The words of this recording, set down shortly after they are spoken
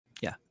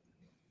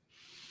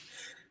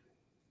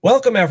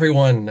Welcome,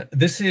 everyone.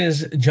 This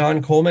is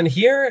John Coleman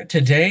here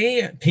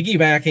today,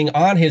 piggybacking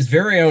on his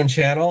very own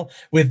channel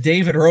with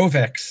David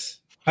Rovics.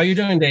 How you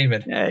doing,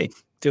 David? Hey,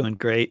 doing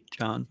great,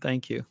 John.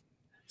 Thank you.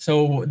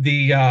 So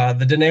the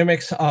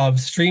dynamics of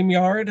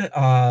StreamYard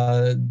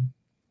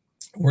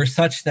were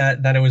such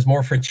that it was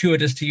more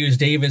fortuitous to use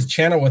David's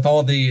channel with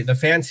all the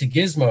fancy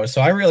gizmos.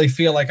 So I really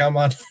feel like I'm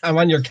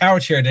on your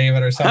couch here,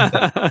 David, or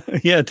something.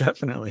 Yeah,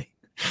 definitely.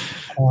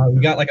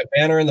 We got like a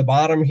banner in the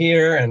bottom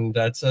here, and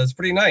it's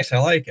pretty nice. I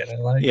like it.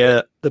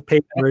 Yeah, the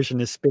paper version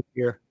is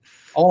spicier.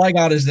 All I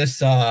got is this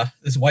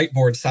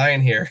whiteboard sign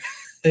here.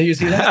 You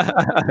see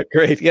that?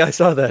 Great. Yeah, I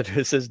saw that.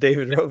 It says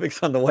David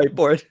Rovics on the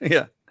whiteboard.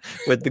 Yeah,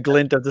 with the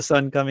glint of the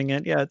sun coming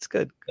in. Yeah, it's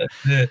good.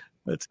 That's it.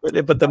 That's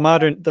good. But the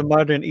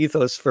modern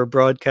ethos for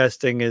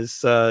broadcasting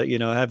is,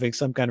 having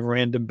some kind of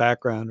random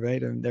background,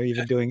 right? And they're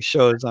even doing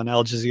shows on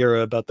Al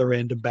Jazeera about the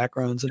random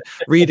backgrounds and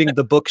reading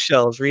the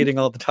bookshelves, reading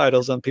all the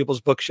titles on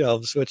people's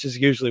bookshelves, which is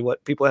usually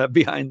what people have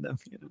behind them.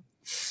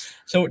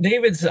 So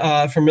David's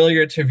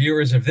familiar to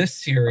viewers of this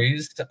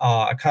series,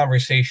 A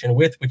Conversation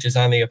With, which is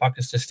on the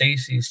Apocalypse to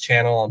Stacy's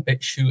channel on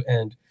BitChute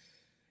and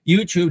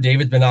YouTube.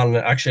 David's been on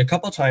actually a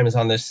couple of times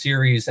on this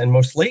series, and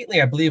most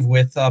lately, I believe,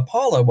 with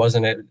Paula,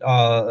 wasn't it,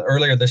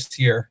 earlier this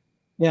year?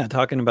 Yeah,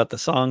 talking about the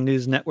Song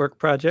News Network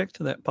project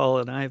that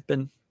Paula and I have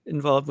been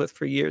involved with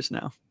for years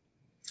now.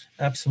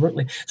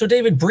 Absolutely. So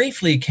David,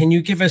 briefly, can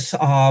you give us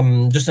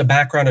just a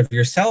background of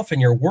yourself and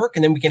your work,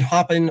 and then we can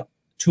hop in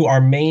to our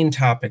main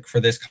topic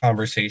for this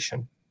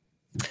conversation?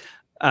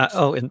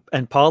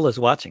 And Paul is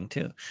watching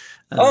too.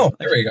 Oh,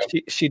 there we go.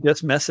 She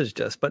just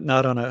messaged us, but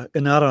not on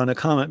a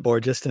comment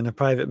board, just in a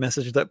private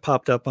message that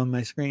popped up on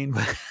my screen.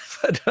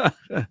 But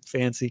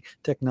fancy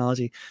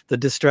technology, the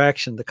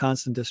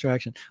constant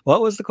distraction.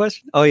 What was the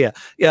question? Oh yeah.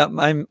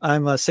 I'm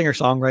a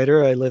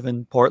singer-songwriter. I live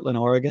in Portland,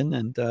 Oregon,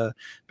 and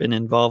been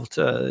involved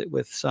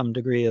with some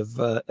degree of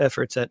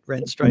efforts at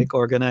rent strike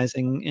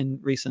organizing in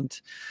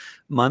recent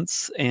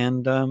months.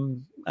 And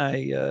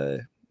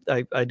I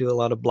do a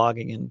lot of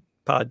blogging and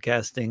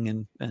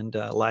podcasting and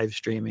live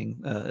streaming,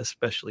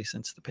 especially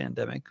since the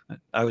pandemic.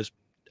 I was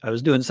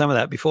doing some of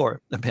that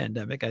before the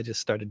pandemic. I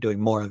just started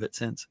doing more of it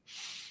since.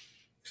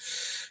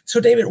 So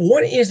David,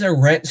 what is a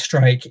rent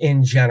strike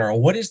in general?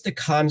 What is the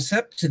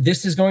concept?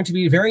 This is going to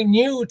be very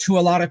new to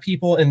a lot of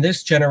people in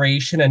this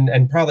generation,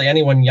 and probably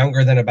anyone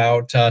younger than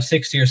about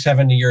 60 or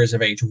 70 years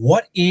of age.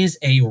 What is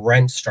a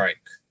rent strike?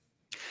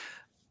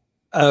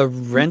 A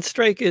rent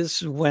strike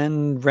is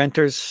when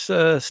renters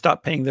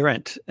stop paying the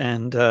rent,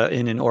 and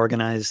in an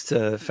organized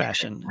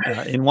fashion,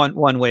 in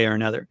one way or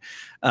another,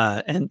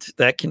 and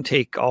that can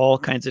take all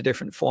kinds of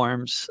different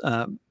forms.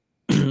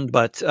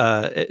 But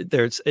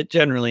it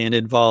generally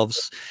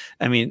involves,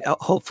 I mean,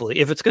 hopefully,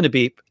 if it's going to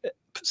be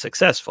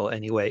successful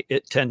anyway,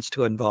 it tends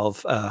to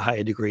involve a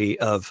high degree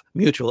of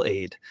mutual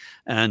aid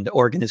and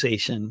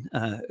organization,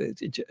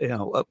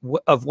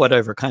 of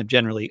whatever kind,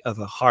 generally of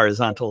a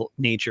horizontal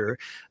nature,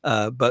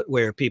 but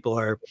where people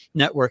are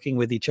networking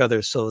with each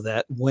other so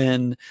that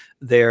when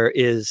there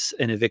is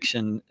an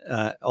eviction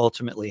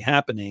ultimately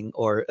happening,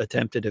 or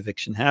attempted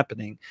eviction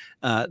happening,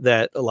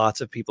 that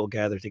lots of people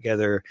gather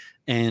together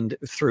and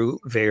through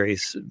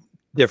various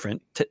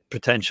different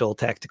potential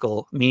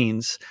tactical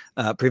means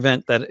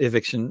prevent that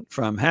eviction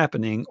from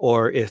happening.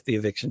 Or if the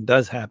eviction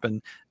does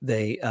happen,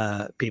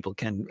 people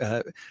can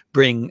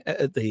bring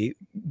the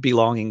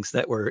belongings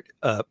that were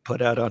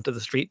put out onto the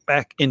street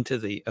back into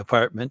the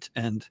apartment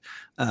and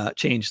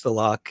change the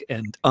lock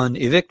and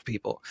unevict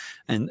people.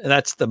 And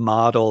that's the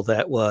model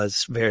that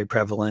was very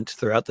prevalent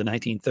throughout the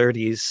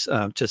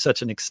 1930s, to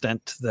such an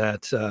extent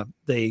that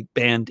they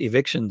banned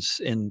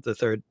evictions in the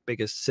third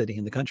biggest city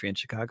in the country, in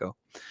Chicago.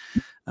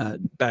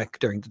 Back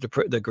during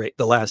the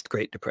last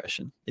Great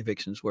Depression,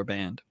 evictions were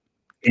banned.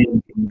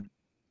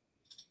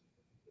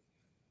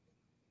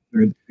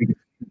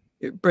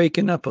 You're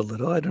breaking up a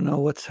little. I don't know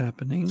what's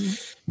happening.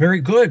 Very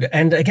good.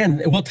 And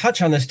again, we'll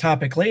touch on this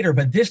topic later,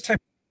 but this time,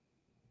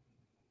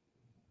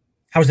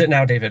 how's it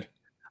now, David?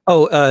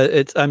 Oh,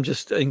 I'm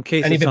just, in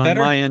case it's on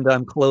my end,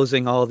 I'm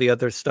closing all the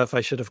other stuff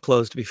I should have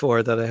closed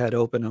before that I had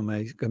open on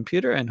my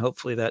computer, and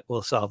hopefully that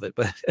will solve it.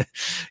 But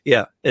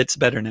yeah, it's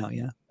better now.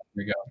 Yeah.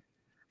 There we go.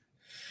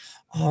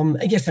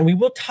 Yes, and we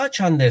will touch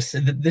on this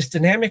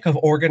dynamic of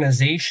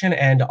organization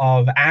and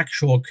of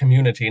actual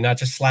community, not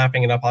just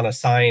slapping it up on a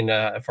sign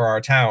for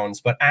our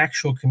towns, but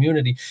actual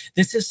community.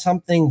 This is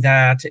something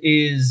that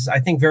is,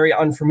 I think, very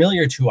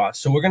unfamiliar to us.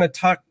 So we're going to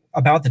talk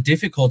about the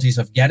difficulties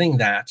of getting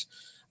that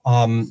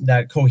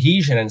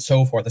cohesion and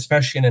so forth,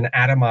 especially in an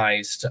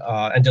atomized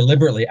and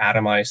deliberately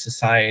atomized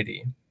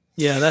society.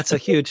 Yeah, that's a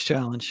huge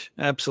challenge.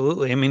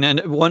 Absolutely. I mean, and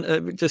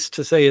one, just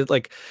to say,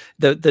 like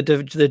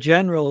the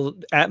general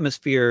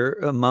atmosphere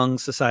among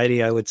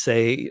society, I would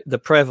say the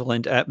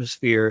prevalent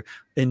atmosphere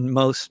in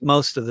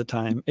most of the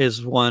time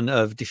is one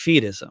of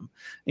defeatism,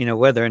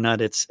 whether or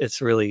not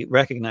it's really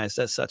recognized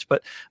as such.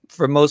 But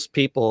for most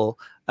people,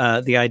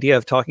 the idea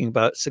of talking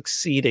about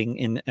succeeding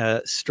in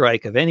a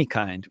strike of any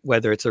kind,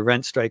 whether it's a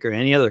rent strike or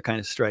any other kind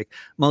of strike,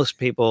 most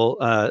people,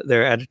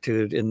 their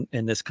attitude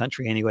in this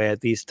country anyway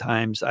at these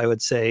times, I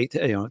would say,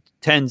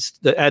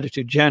 the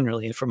attitude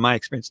generally, from my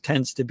experience,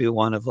 tends to be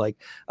one of like,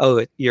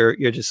 oh, you're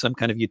just some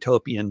kind of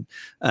utopian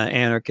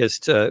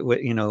anarchist,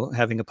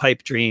 having a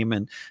pipe dream.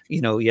 And,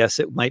 yes,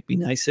 it might be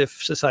nice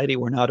if society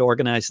were not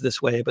organized this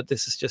way, but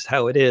this is just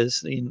how it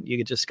is.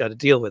 You just got to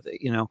deal with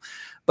it,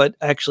 But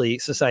actually,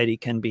 society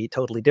can be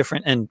totally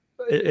different. And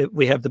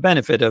we have the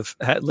benefit of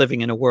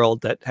living in a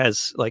world that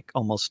has like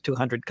almost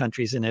 200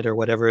 countries in it or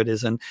whatever it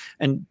is.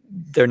 And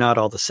they're not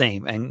all the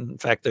same. And in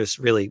fact, there's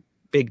really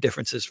big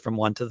differences from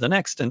one to the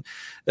next. And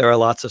there are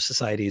lots of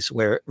societies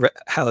where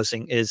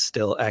housing is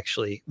still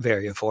actually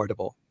very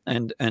affordable.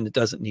 And it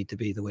doesn't need to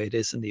be the way it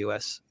is in the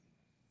US.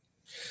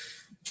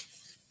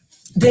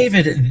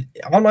 David,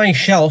 on my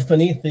shelf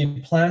beneath the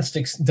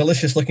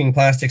delicious looking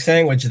plastic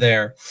sandwich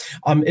there,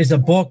 is a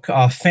book,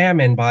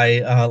 Famine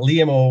by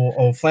Liam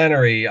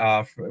O'Flannery,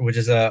 which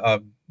is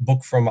a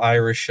book from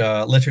Irish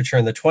literature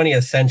in the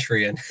 20th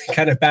century. And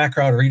kind of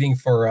background reading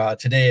for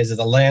today is that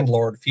the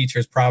landlord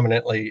features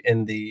prominently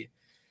in the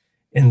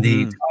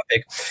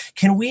topic.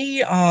 Can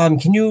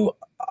you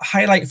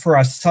highlight for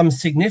us some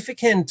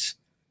significant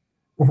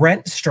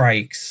rent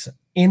strikes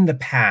in the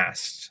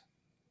past?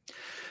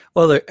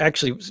 Well,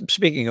 actually,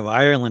 speaking of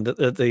Ireland,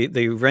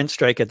 the rent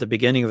strike at the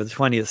beginning of the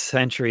 20th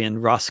century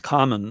in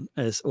Roscommon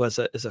is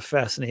a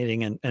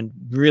fascinating and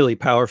really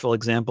powerful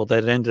example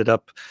that ended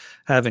up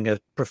having a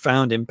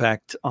profound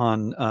impact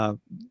on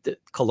the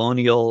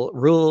colonial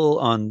rule,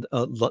 on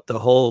the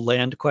whole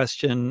land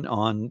question,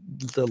 on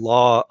the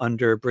law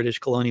under British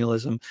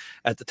colonialism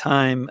at the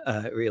time.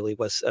 It really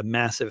was a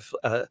massive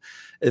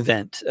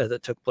event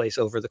that took place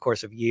over the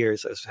course of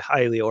years. It was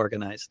highly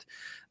organized.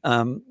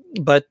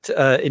 But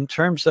in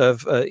terms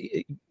of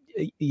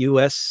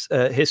U.S.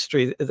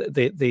 history,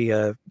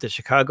 the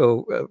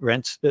Chicago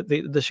rents,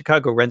 the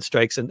Chicago rent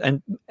strikes, and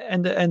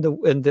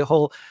the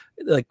whole,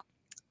 like,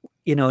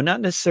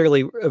 not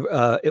necessarily,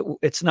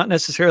 it's not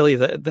necessarily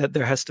that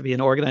there has to be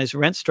an organized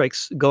rent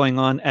strikes going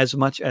on as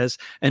much as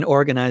an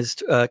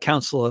organized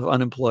council of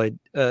unemployed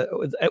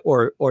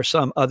or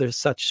some other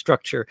such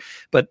structure.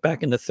 But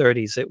back in the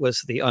 30s, it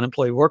was the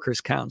unemployed workers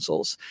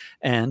councils.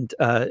 And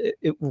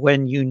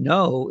when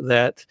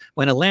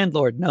a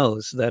landlord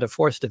knows that a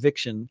forced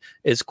eviction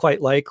is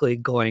quite likely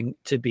going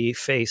to be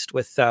faced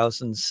with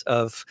thousands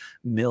of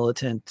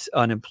militant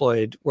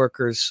unemployed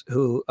workers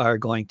who are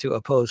going to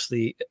oppose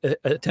the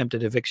attempted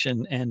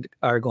eviction and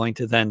are going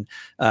to then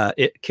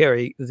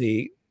carry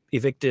the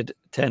evicted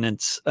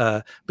tenants'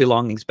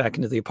 belongings back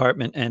into the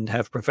apartment and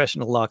have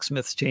professional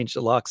locksmiths change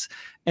the locks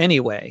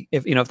anyway.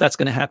 If that's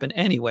going to happen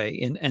anyway,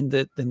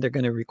 then they're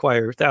going to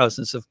require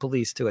thousands of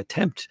police to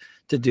attempt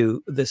to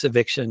do this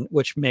eviction,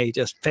 which may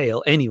just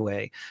fail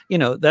anyway.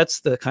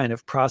 That's the kind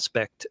of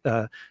prospect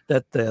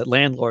that the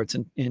landlords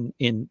in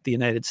the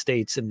United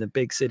States and the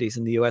big cities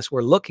in the U.S.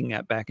 were looking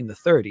at back in the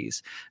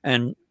 30s,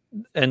 and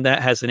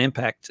that has an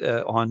impact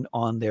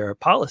on their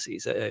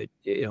policies,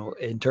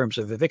 in terms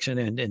of eviction.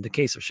 And in the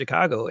case of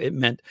Chicago, it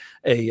meant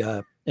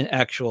an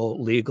actual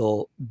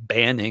legal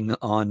banning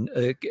on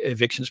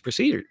evictions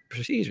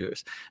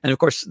procedures. And of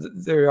course,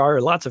 there are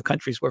lots of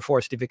countries where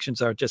forced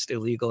evictions are just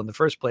illegal in the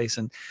first place,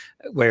 and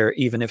where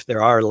even if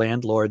there are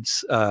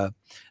landlords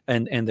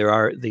and there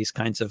are these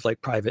kinds of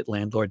like private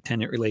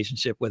landlord-tenant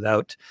relationship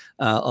without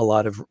a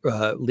lot of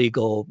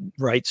legal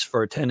rights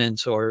for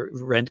tenants or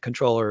rent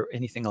control or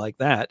anything like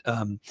that,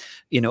 and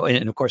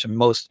of course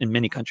in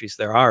many countries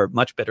there are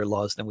much better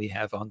laws than we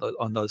have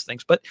on those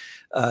things. But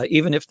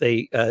even if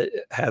they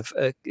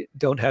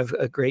don't have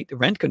a great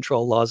rent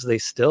control laws, they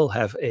still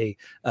have a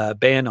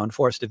ban on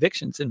forced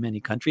evictions in many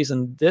countries,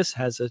 and this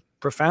has a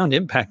profound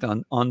impact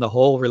on the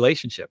whole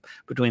relationship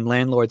between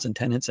landlords and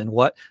tenants and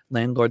what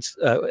landlords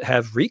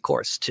have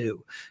recourse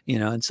to,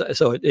 and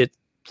so it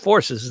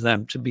forces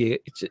them to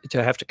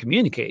have to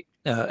communicate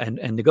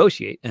and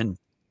negotiate, and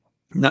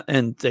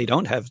they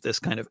don't have this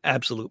kind of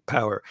absolute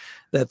power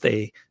that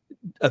they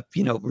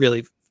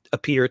really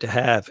appear to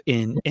have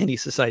in any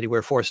society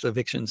where forced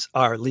evictions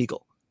are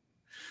legal.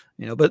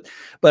 But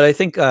I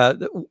think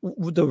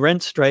the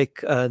rent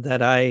strike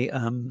that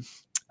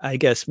I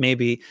guess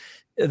maybe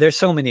there's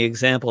so many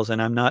examples,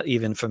 and I'm not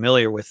even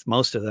familiar with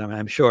most of them.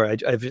 I'm sure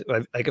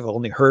I've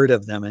only heard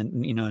of them,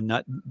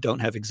 and don't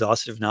have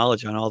exhaustive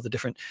knowledge on all the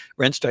different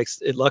rent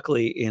strikes.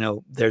 Luckily,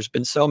 there's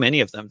been so many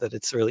of them that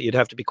it's really, you'd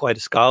have to be quite a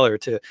scholar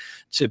to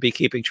be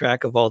keeping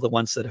track of all the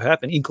ones that have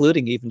happened,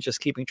 including even just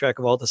keeping track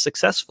of all the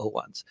successful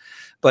ones.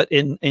 But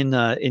in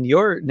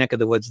your neck of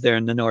the woods there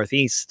in the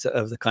northeast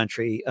of the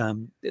country,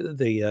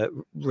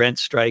 the rent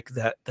strike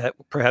that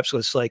perhaps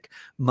was like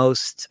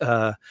most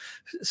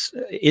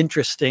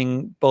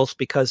interesting, both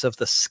because of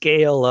the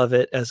scale of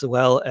it as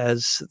well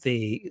as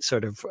the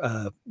sort of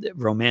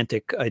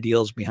romantic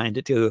ideals behind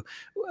it too,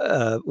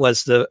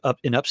 was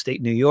in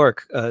upstate New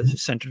York,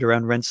 centered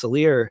around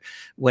Rensselaer,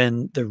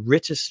 when the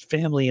richest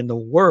family in the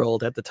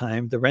world at the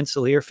time, the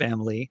Rensselaer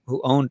family,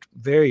 who owned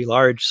very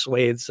large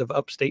swathes of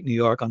upstate New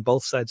York on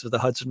both sides of the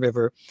Hudson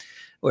River,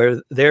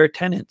 where their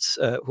tenants,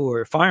 who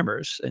were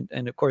farmers,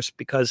 and of course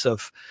because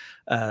of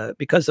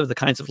the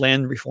kinds of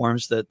land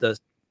reforms that the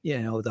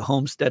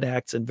Homestead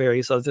Acts and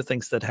various other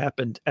things that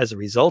happened as a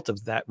result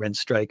of that rent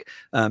strike,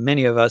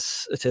 many of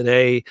us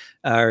today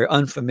are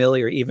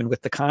unfamiliar even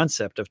with the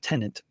concept of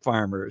tenant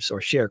farmers or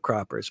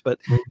sharecroppers. But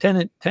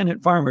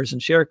tenant farmers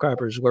and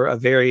sharecroppers were a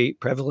very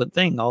prevalent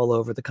thing all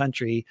over the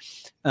country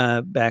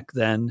back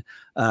then,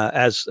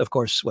 as of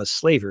course was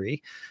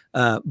slavery.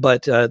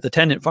 But the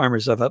tenant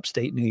farmers of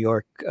upstate New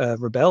York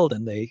rebelled,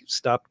 and they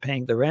stopped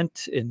paying the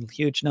rent in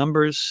huge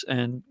numbers.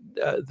 And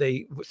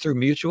they, through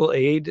mutual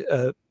aid,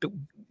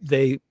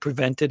 they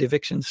prevented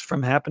evictions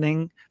from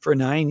happening for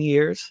 9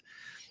 years,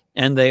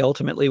 and they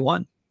ultimately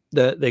won.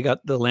 They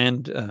got the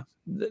land.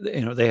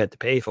 They had to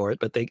pay for it,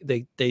 but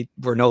they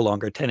were no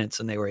longer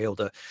tenants, and they were able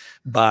to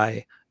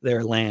buy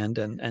their land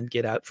and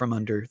get out from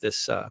under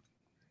this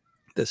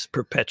this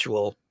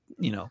perpetual,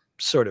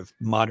 sort of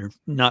modern,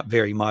 not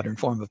very modern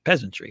form of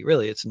peasantry.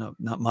 Really, it's not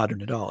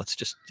modern at all.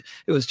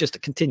 It was just a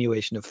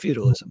continuation of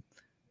feudalism.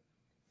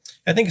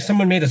 I think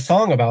someone made a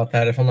song about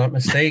that, if I'm not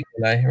mistaken.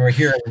 I remember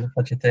hearing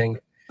such a thing.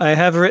 I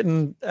have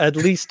written at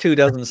least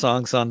 24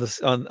 songs on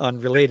this on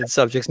related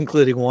subjects,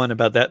 including one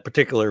about that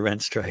particular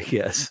rent strike.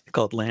 Yes,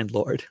 called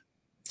 "Landlord."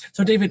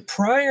 So, David,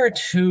 prior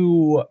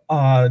to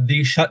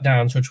these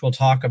shutdowns, which we'll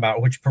talk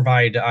about, which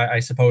provide, I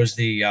suppose,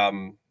 the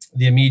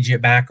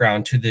immediate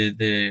background to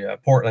the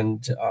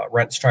Portland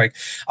rent strike.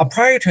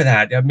 Prior to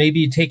that,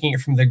 maybe taking it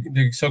from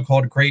the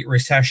so-called Great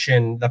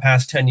Recession, the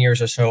past 10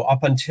 years or so,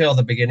 up until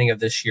the beginning of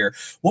this year,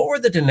 what were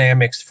the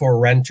dynamics for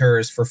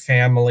renters, for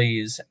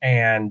families,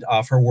 and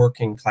for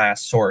working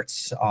class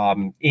sorts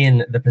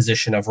in the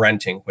position of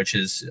renting, which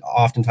is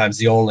oftentimes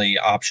the only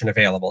option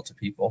available to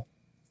people?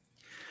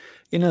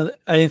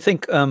 I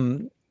think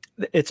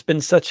it's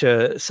been such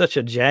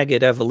a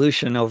jagged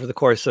evolution over the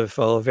course of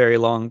a very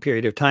long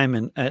period of time.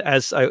 And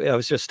as I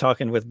was just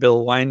talking with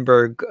Bill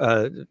Weinberg,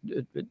 an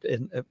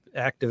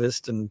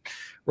activist and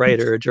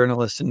writer, a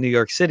journalist in New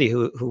York City,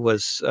 who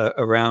was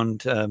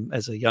around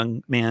as a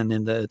young man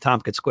in the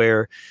Tompkins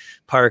Square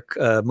Park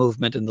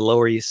movement in the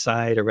Lower East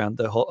Side, around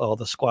all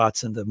the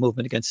squats and the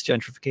movement against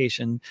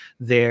gentrification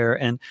there.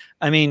 And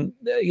I mean,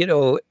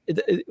 you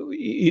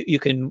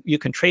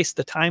can trace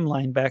the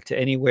timeline back to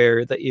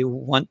anywhere that you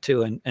want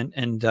to, and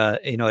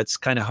it's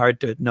kind of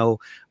hard to know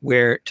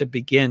where to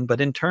begin.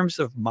 But in terms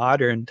of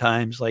modern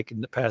times, like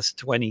in the past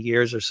 20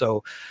 years or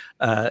so,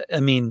 I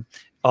mean,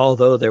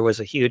 although there was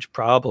a huge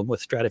problem with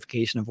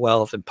stratification of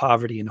wealth and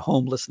poverty and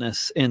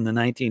homelessness in the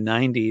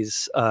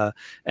 1990s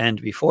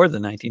and before the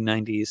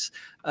 1990s,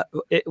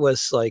 it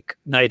was like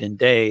night and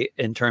day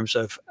in terms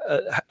of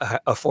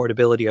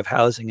affordability of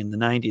housing in the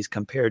 90s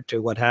compared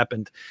to what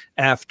happened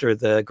after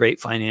the great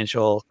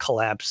financial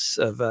collapse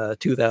of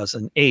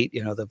 2008,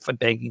 the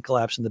banking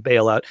collapse and the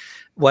bailout.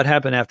 What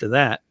happened after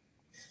that?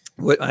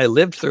 I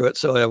lived through it,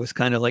 so I was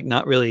kind of like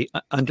not really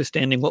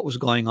understanding what was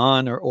going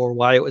on or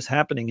why it was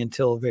happening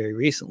until very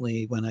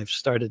recently, when I've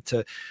started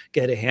to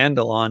get a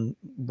handle on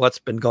what's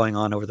been going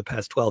on over the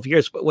past 12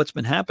 years. But what's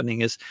been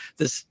happening is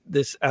this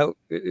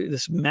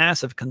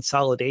massive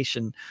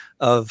consolidation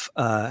of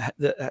housing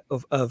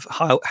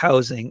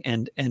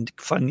and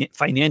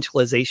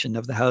financialization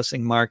of the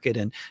housing market,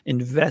 and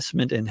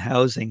investment in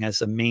housing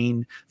as a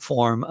main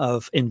form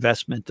of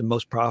investment, the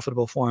most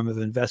profitable form of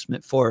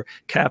investment for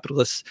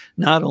capitalists,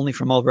 not only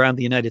from all around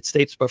the United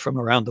States, but from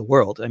around the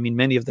world. I mean,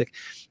 many of the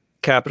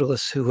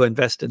capitalists who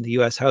invest in the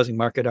U.S. housing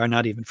market are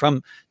not even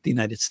from the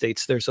United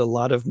States. There's a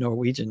lot of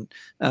Norwegian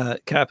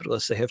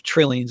capitalists. They have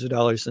trillions of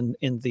dollars in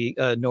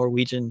the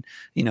Norwegian,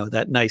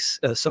 that nice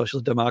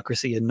social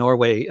democracy in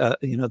Norway.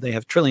 They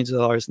have trillions of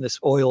dollars in this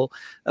oil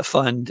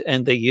fund,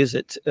 and they use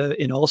it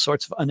in all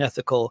sorts of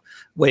unethical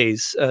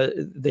ways.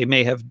 They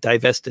may have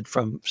divested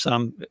from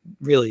some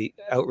really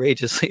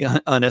outrageously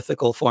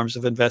unethical forms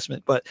of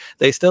investment, but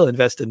they still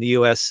invest in the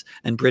U.S.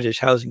 and British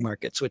housing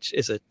markets, which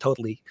is a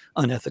totally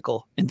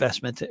unethical investment,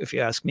 if you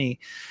ask me.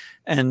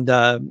 And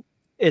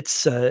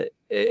what's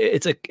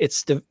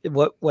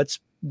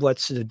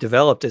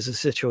developed is a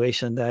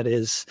situation that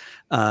is,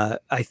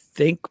 I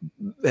think,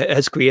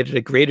 has created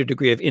a greater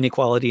degree of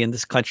inequality in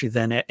this country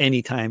than at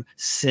any time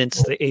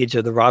since the age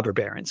of the robber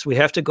barons. We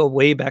have to go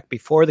way back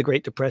before the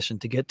Great Depression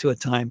to get to a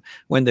time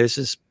when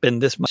there's been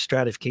this much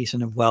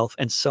stratification of wealth,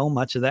 and so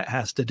much of that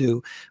has to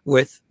do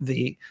with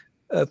the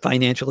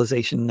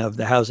financialization of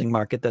the housing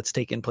market that's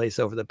taken place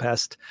over the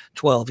past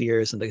 12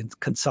 years, and the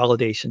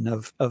consolidation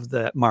of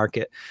the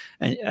market.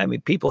 And I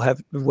mean,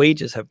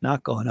 wages have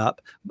not gone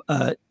up.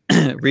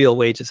 Real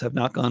wages have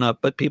not gone up,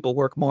 but people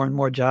work more and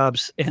more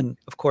jobs. And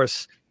of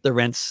course, the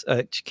rents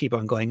keep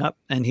on going up.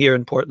 And here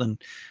in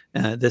Portland,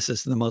 this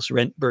is the most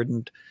rent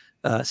burdened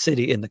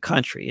city in the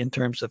country in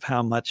terms of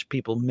how much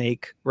people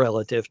make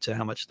relative to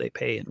how much they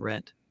pay in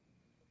rent.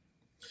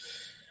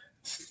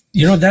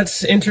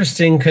 That's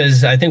interesting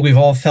because I think we've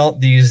all felt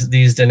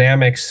these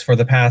dynamics for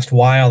the past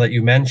while that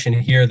you mentioned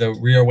here. The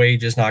real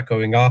wage is not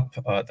going up,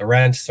 the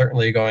rent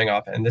certainly going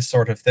up, and this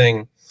sort of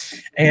thing.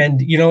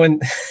 And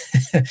and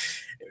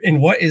in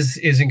what is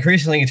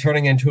increasingly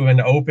turning into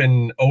an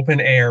open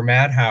air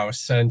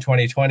madhouse in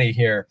 2020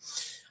 here.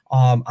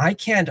 I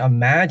can't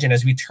imagine,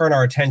 as we turn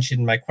our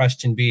attention, my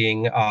question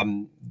being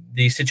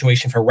the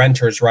situation for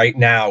renters right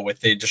now with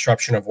the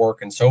disruption of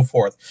work and so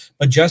forth.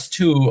 But just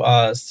to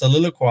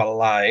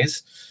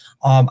soliloquize,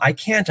 I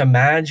can't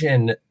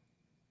imagine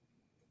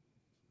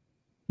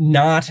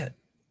not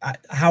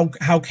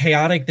how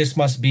chaotic this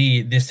must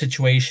be, this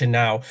situation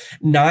now,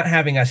 not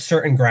having a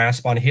certain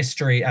grasp on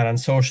history and on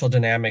social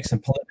dynamics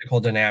and political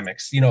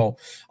dynamics,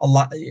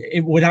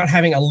 without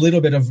having a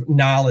little bit of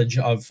knowledge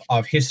of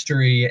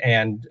history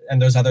and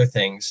those other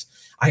things.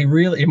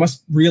 It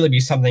must really be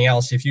something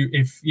else if you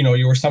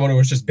were someone who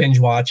was just binge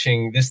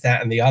watching this,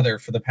 that, and the other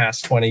for the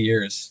past 20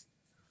 years.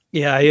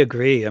 Yeah, I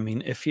agree. I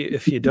mean, if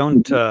you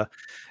don't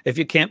if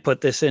you can't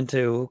put this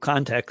into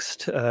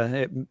context,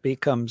 it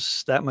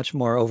becomes that much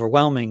more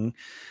overwhelming.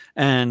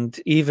 And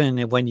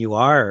even when you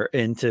are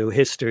into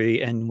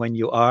history and when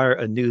you are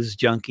a news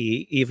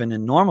junkie, even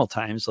in normal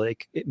times,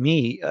 like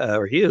me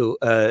or you,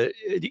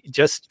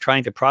 just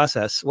trying to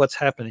process what's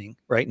happening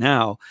right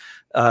now,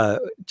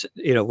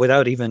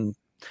 without even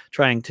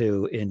trying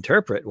to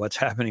interpret what's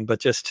happening, but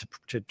just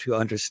to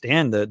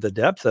understand the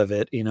depth of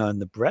it,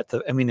 and the breadth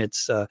of. I mean,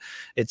 it's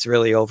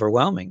really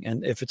overwhelming.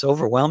 And if it's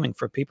overwhelming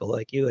for people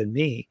like you and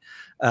me,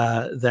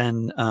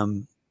 then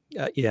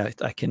yeah,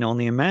 I can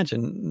only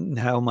imagine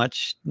how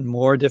much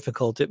more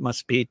difficult it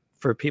must be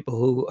for people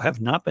who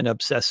have not been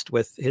obsessed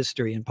with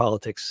history and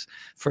politics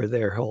for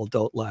their whole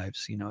adult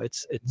lives.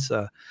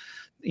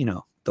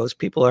 Those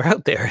people are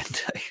out there,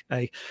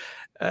 and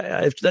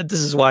this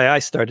is why I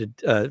started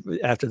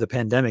after the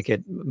pandemic.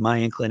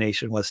 My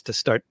inclination was to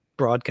start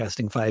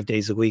broadcasting 5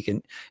 days a week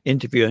and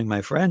interviewing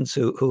my friends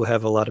who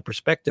have a lot of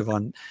perspective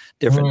on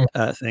different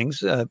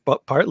things,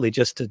 but partly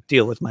just to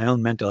deal with my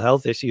own mental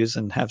health issues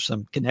and have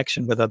some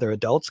connection with other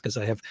adults, because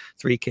I have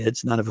 3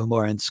 kids, none of whom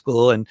are in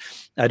school, and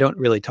I don't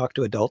really talk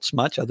to adults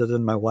much other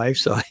than my wife.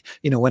 So,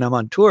 when I'm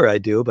on tour, I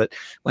do, but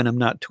when I'm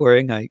not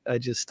touring, I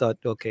just thought,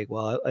 okay,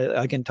 well,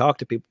 I can talk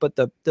to people. But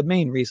the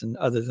main reason,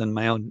 other than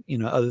my own,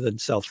 other than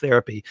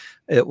self-therapy,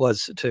 it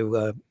was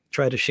to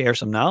try to share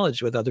some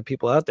knowledge with other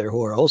people out there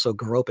who are also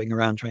groping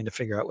around trying to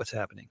figure out what's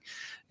happening.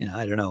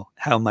 I don't know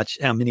how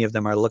many of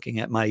them are looking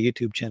at my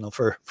YouTube channel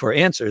for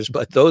answers,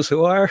 but those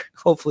who are,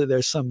 hopefully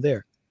there's some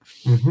there.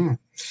 Mm-hmm.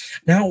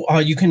 Now,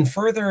 you can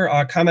further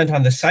comment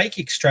on the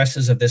psychic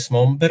stresses of this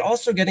moment, but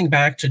also getting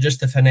back to just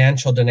the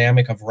financial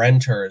dynamic of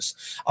renters.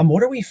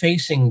 What are we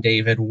facing,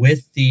 David,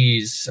 with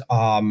these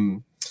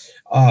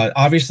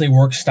obviously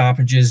work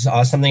stoppages?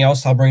 Something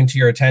else I'll bring to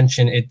your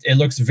attention. It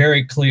looks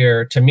very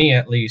clear to me,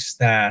 at least,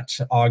 that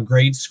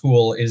grade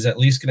school is at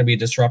least going to be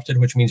disrupted,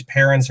 which means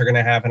parents are going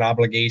to have an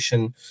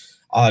obligation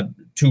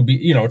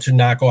to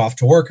not go off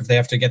to work if they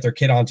have to get their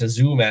kid onto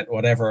Zoom at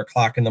whatever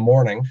o'clock in the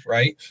morning,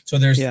 right? So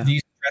there's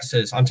these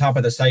stresses on top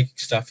of the psychic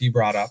stuff you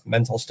brought up,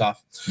 mental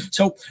stuff.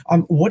 So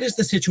what is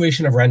the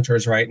situation of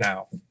renters right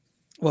now?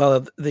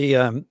 Well,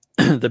 the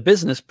the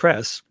business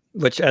press,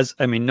 which,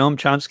 Noam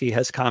Chomsky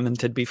has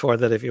commented before,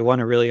 that if you want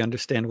to really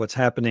understand what's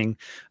happening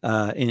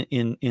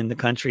in the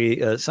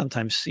country,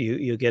 sometimes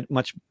you get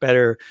much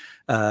better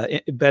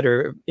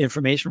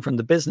information from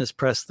the business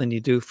press than you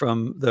do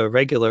from the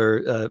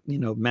regular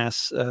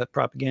mass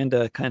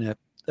propaganda kind of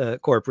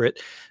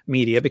corporate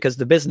media, because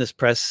the business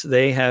press,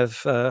 they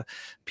have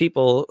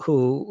people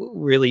who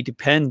really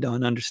depend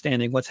on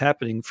understanding what's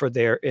happening for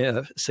their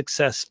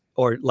success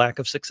or lack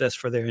of success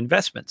for their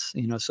investments.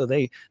 So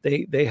they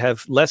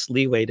have less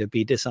leeway to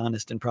be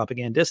dishonest and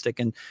propagandistic,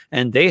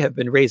 and they have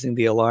been raising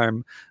the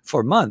alarm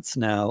for months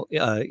now.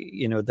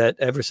 That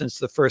ever since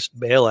the first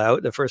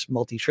bailout, the first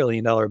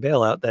multi-trillion-dollar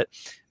bailout,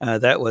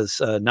 that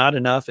was not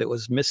enough. It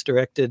was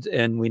misdirected,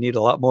 and we need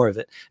a lot more of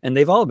it. And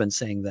they've all been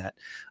saying that,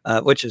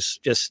 which is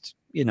just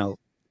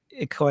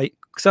quite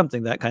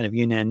something, that kind of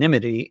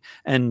unanimity.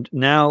 And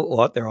now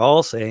what they're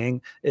all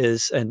saying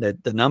is, and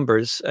the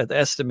numbers, the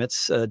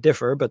estimates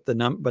differ, but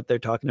but they're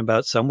talking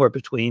about somewhere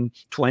between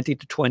 20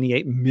 to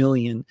 28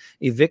 million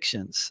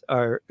evictions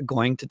are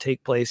going to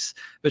take place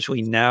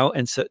between now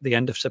and the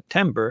end of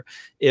September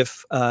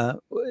if the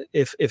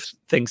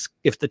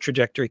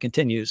trajectory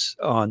continues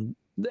on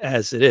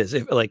as it is.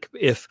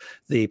 If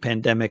the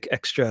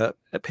extra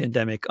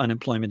pandemic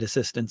unemployment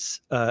assistance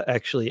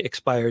actually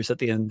expires at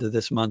the end of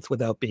this month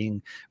without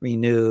being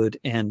renewed,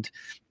 and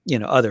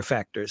other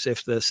factors,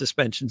 if the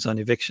suspensions on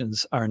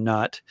evictions are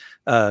not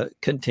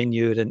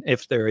continued, and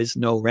if there is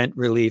no rent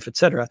relief,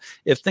 etc.,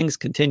 if things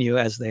continue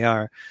as they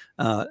are,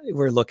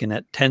 we're looking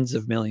at tens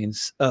of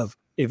millions of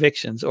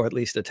evictions, or at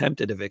least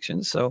attempted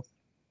evictions. So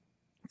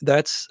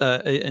that's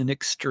an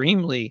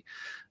extremely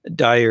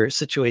dire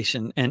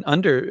situation. And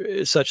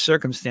under such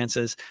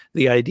circumstances,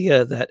 the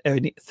idea that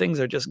things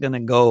are just going to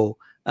go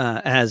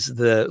as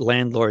the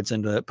landlords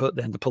and the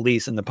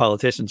police and the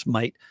politicians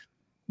might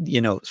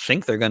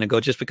think they're going to go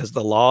just because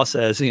the law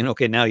says,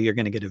 okay, now you're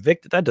going to get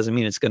evicted. That doesn't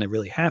mean it's going to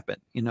really happen.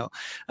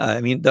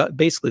 I mean,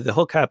 basically the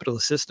whole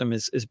capitalist system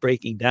is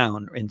breaking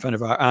down in front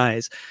of our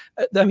eyes.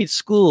 I mean,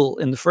 school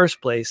in the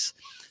first place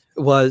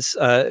was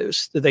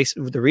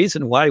the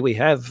reason why we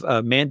have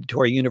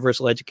mandatory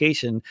universal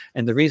education,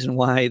 and the reason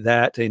why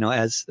that,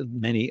 as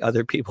many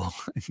other people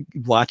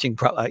watching,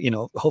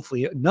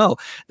 hopefully know,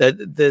 that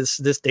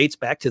this dates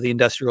back to the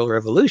Industrial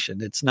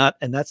Revolution. It's not,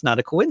 and that's not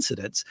a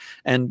coincidence.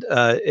 And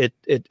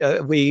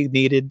we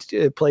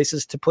needed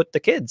places to put the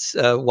kids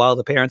while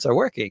the parents are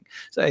working.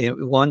 So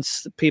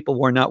once people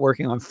were not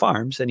working on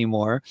farms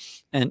anymore,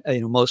 and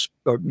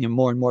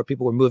more and more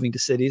people were moving to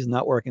cities and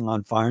not working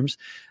on farms,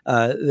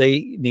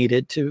 they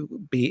needed to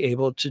be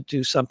able to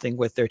do something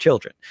with their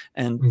children.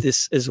 And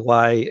this is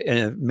why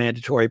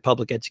mandatory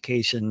public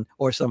education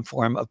or some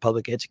form of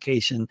public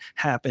education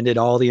happened in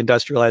all the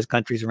industrialized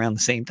countries around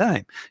the same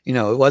time.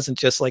 It wasn't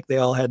just like they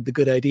all had the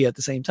good idea at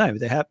the same time.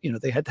 They had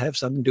to have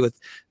something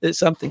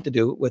to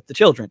do with the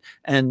children.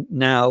 And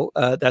now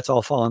that's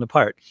all fallen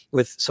apart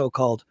with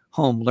so-called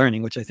home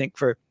learning, which I think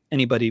for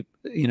anybody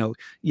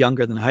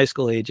younger than high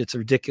school age, it's a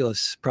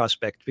ridiculous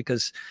prospect,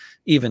 because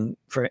even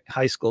for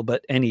high school,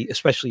 but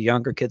especially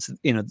younger kids,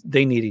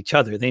 they need each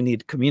other, they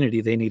need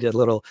community, they need a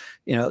little,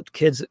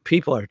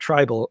 people are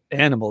tribal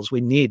animals.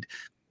 We need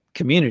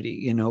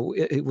community.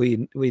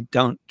 We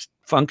don't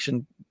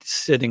function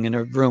sitting in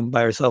a room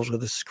by ourselves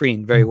with a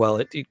screen very well.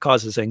 It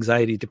causes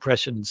anxiety,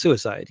 depression, and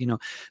suicide.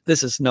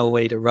 This is no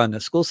way to run a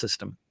school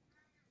system.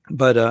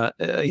 But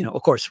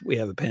of course we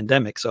have a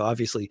pandemic, so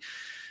obviously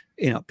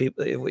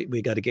people,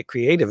 we got to get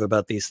creative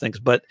about these things.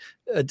 But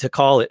to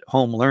call it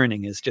home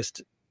learning is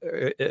just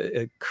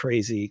a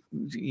crazy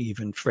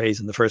even phrase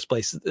in the first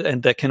place,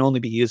 and that can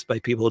only be used by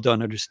people who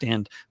don't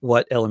understand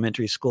what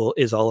elementary school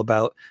is all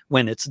about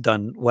when it's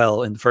done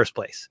well in the first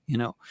place.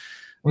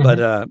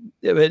 But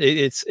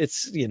it's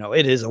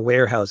it is a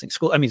warehousing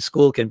school. I mean,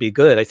 school can be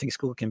good. I think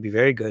school can be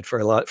very good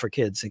for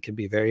kids. It can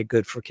be very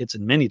good for kids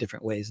in many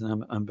different ways.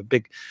 And I'm a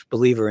big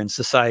believer in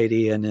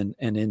society and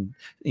in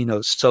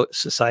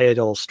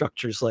societal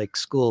structures like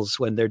schools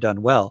when they're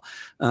done well.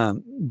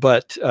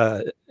 But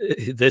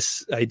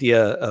this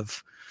idea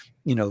of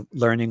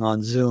learning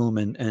on Zoom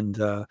and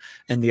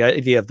the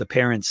idea of the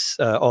parents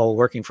all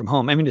working from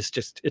home. I mean,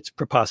 it's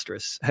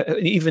preposterous.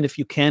 Even if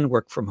you can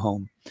work from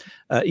home,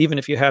 even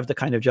if you have the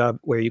kind of job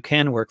where you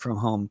can work from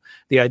home,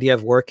 the idea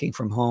of working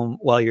from home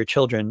while your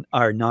children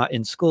are not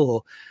in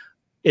school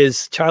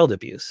is child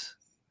abuse,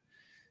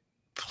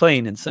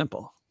 plain and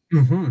simple.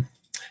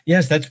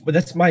 Yes,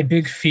 that's my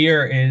big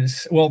fear.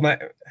 Is, well,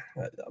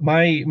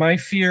 my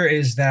fear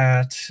is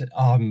that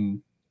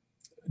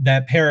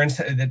that parents,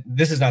 that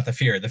this is not the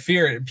fear.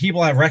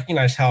 People have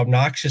recognized how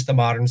obnoxious the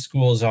modern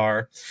schools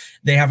are.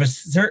 They have a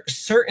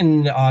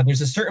certain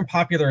there's a certain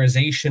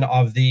popularization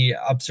of the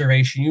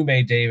observation you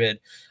made, David,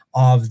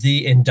 of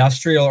the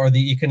industrial or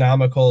the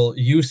economical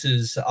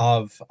uses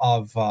of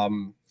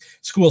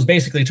schools,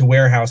 basically to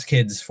warehouse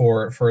kids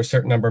for a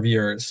certain number of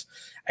years.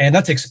 And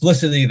that's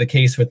explicitly the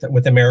case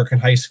with American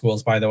high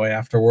schools, by the way,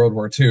 after World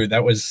War II.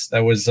 That was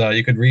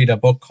you could read a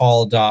book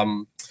called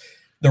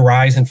The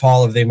Rise and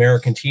Fall of the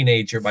American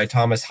Teenager by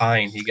Thomas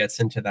Hine. He gets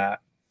into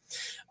that.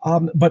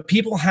 But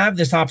people have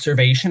this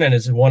observation, and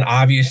is one,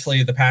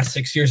 obviously, the past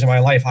 6 years of my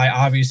life, I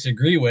obviously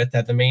agree with,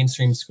 that the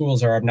mainstream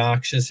schools are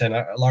obnoxious and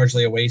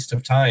largely a waste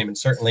of time and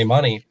certainly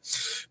money.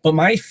 But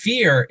my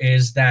fear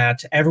is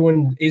that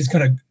everyone is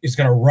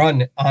gonna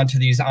run onto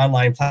these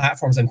online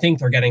platforms and think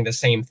they're getting the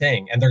same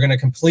thing, and they're going to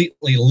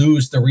completely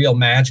lose the real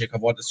magic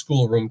of what the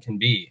schoolroom can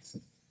be.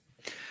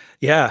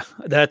 Yeah,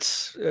 that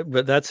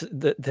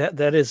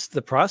is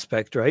the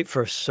prospect, right?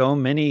 For so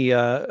many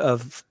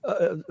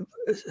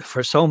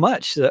for so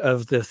much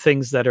of the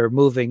things that are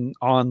moving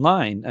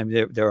online. I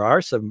mean, there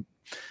are some,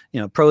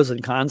 pros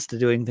and cons to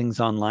doing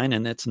things online,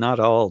 and it's not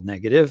all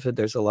negative.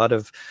 There's a lot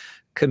of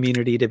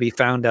community to be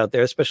found out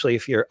there, especially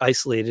if you're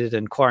isolated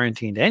and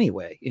quarantined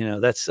anyway.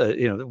 That's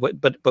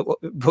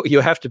but you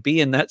have to be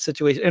in that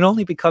situation. It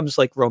only becomes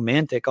like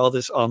romantic, all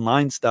this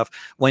online stuff,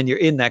 when you're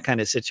in that kind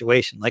of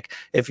situation. Like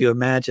if you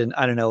imagine,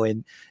 I don't know,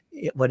 in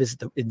what is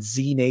it, in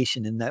Z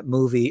Nation, in that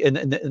movie,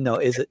 and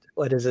no,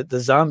 what is it, the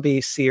zombie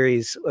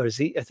series, or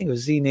Z, I think it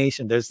was Z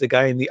Nation. There's the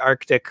guy in the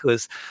Arctic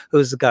who's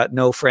got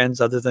no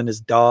friends other than his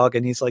dog,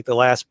 and he's like the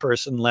last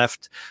person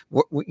left,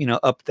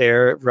 up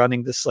there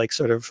running this like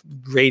sort of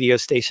radio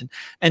station,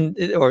 and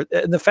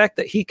the fact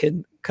that he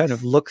can kind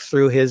of look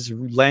through his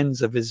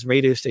lens of his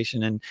radio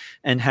station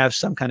and have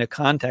some kind of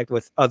contact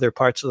with other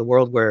parts of the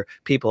world where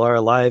people are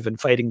alive and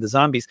fighting the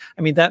zombies.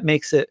 I mean, that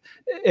makes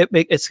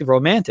it's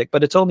romantic,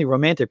 but it's only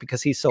romantic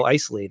because he's so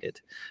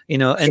isolated,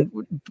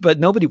 but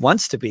nobody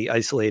wants to be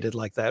isolated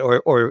like that,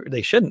 or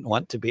they shouldn't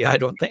want to be, I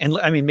don't think. And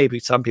I mean, maybe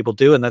some people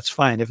do, and that's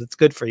fine if it's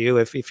good for you.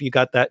 If you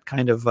got that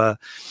kind of,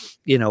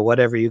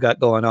 whatever you got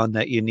going on,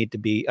 that you need to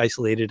be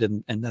isolated,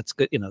 and that's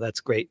good. That's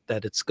great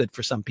that it's good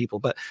for some people,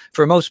 but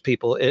for most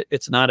people,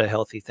 it's not a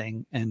healthy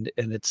thing, and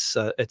it's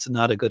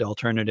not a good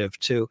alternative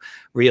to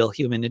real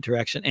human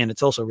interaction, and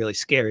it's also really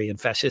scary and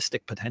fascistic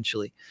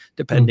potentially,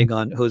 depending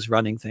on who's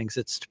running things.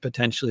 It's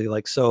potentially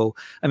like, so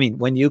I mean,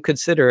 when you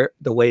consider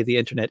the way the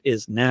internet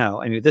is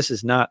now, I mean, this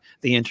is not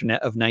the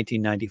internet of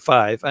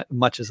 1995,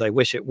 much as I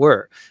wish it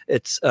were.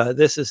 It's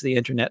this is the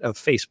internet of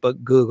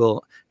Facebook,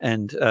 Google,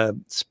 and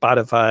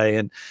Spotify,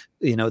 and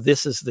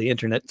this is the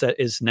internet that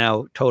is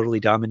now totally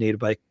dominated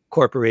by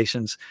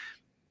corporations.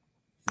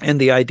 And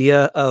the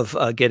idea of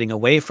getting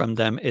away from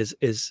them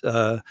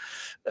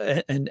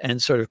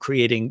and sort of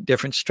creating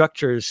different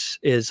structures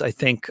is, I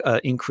think,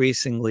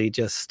 increasingly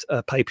just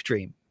a pipe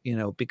dream.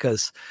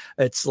 Because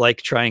it's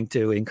like trying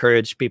to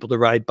encourage people to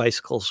ride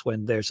bicycles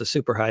when there's a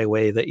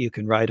superhighway that you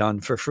can ride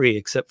on for free,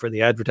 except for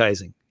the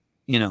advertising.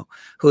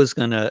 Who's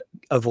going to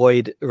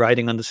avoid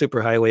riding on the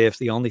superhighway if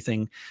the only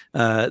thing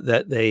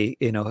that they,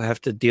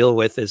 have to deal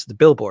with is the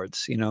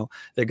billboards?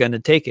 They're going to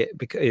take it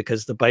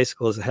because the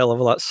bicycle is a hell of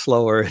a lot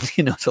slower.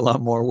 And, it's a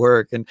lot more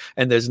work, and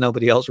there's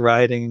nobody else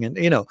riding. And,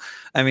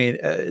 I mean,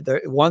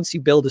 once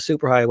you build a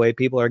superhighway,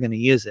 people are going to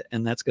use it.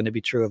 And that's going to be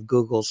true of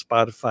Google,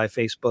 Spotify,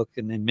 Facebook,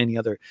 and then many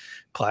other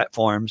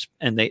platforms.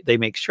 And they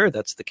make sure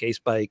that's the case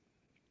by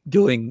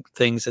doing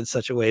things in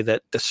such a way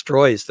that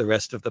destroys the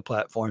rest of the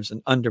platforms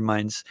and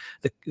undermines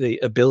the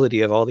ability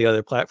of all the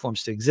other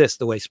platforms to exist,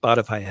 the way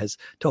Spotify has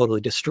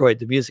totally destroyed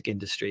the music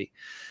industry.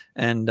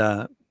 And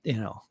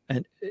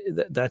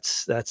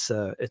it's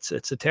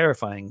a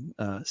terrifying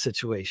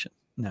situation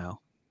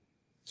now.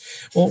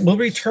 Well, we'll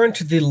return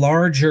to the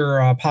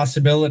larger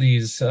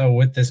possibilities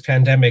with this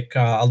pandemic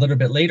a little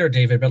bit later,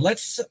 David, but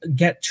let's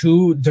get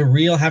to the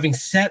real, having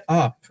set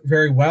up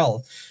very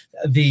well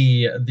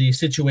the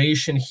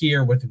situation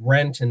here with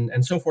rent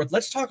and so forth.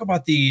 Let's talk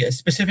about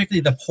specifically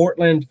the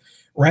Portland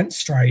rent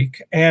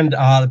strike, and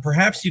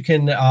perhaps you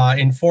can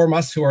inform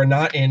us who are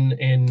not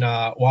in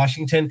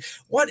Washington.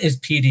 What is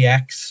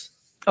PDX?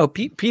 Oh,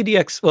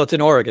 PDX. Well, it's in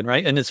Oregon,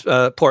 right? And it's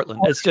Portland.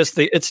 It's just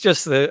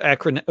the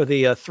acronym,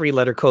 the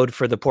three-letter code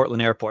for the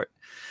Portland airport.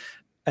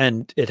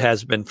 And it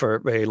has been for a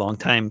very long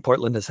time.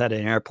 Portland has had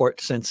an airport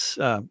since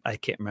I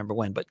can't remember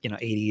when, but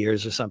 80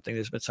 years or something.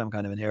 There's been some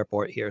kind of an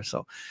airport here.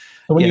 So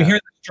when you hear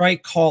the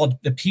strike called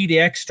the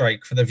PDX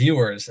strike, for the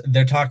viewers,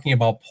 they're talking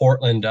about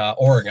Portland,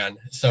 Oregon.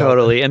 So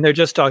totally, and they're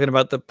just talking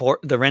about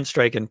the rent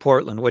strike in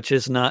Portland, which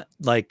is not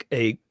like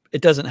it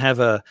doesn't have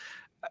a.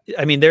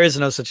 I mean, there is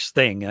no such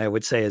thing, I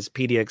would say, as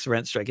PDX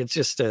rent strike. It's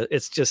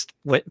just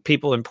what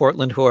people in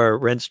Portland who are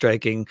rent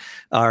striking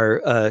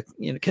are,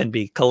 can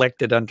be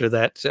collected under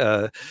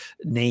that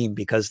name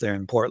because they're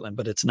in Portland.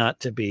 But it's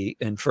not to be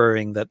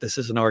inferring that this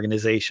is an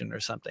organization or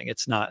something.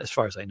 It's not, as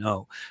far as I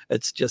know.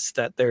 It's just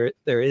that there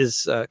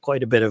is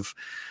quite a bit of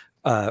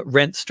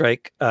rent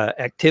strike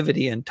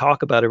activity and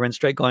talk about a rent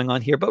strike going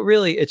on here. But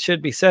really, it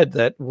should be said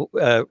that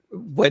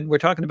when we're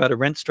talking about a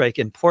rent strike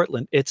in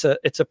Portland, it's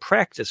a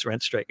practice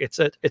rent strike. It's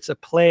a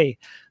play.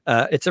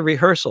 It's a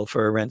rehearsal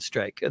for a rent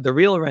strike. The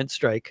real rent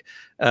strike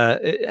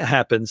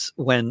happens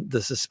when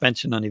the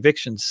suspension on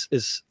evictions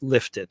is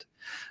lifted.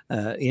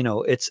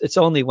 It's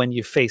only when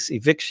you face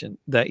eviction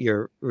that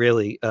you're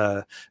really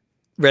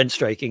rent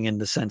striking in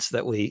the sense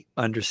that we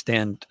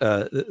understand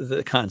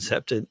the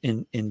concept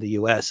in the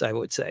U.S. I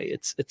would say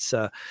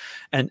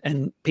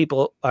and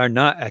people are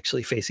not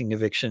actually facing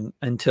eviction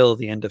until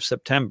the end of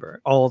September.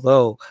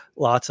 Although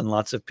lots and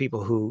lots of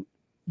people who,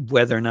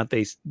 whether or not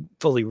they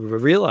fully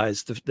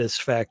realize this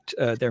fact,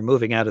 they're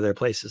moving out of their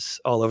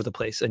places all over the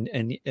place, and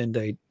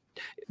they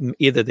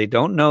either they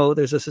don't know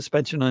there's a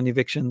suspension on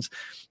evictions,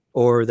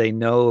 or they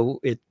know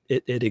it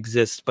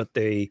exists, but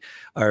they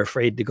are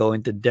afraid to go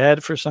into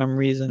debt for some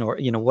reason, or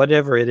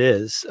whatever it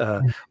is.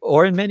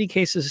 Or in many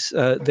cases,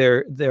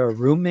 they're a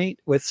roommate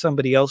with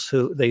somebody else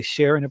who they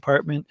share an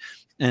apartment,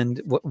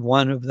 and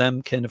one of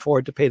them can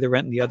afford to pay the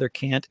rent and the other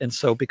can't. And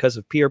so because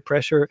of peer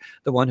pressure,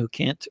 the one who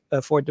can't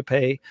afford to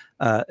pay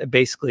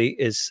basically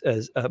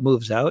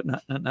moves out,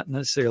 not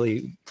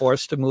necessarily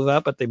forced to move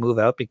out, but they move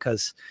out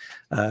because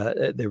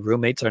their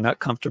roommates are not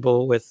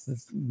comfortable with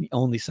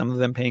only some of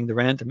them paying the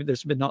rent. I mean,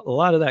 there's been a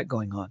lot of that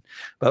going on.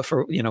 But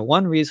for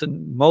one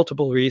reason,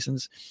 multiple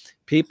reasons,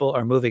 people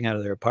are moving out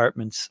of their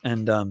apartments,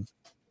 and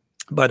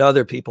but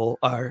other people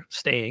are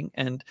staying.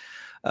 And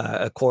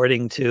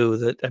according to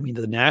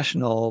the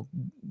national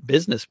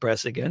business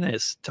press, again,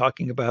 is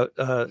talking about,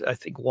 I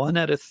think 1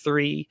 out of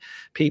 3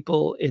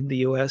 people in the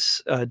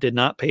U.S. Did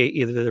not pay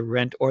either their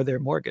rent or their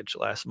mortgage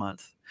last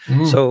month.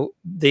 So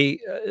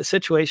the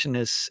situation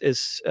is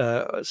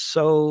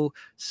so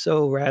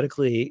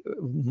radically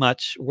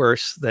much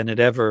worse than it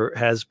ever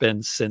has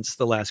been since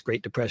the last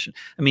Great Depression.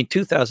 I mean,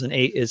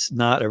 2008 is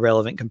not a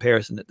relevant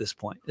comparison at this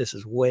point. This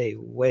is way,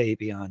 way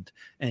beyond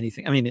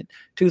anything. I mean, in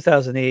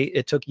 2008,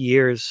 it took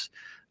years.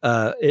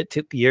 It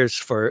took years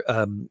for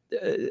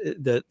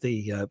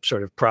the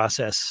sort of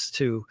process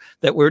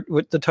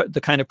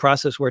the kind of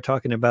process we're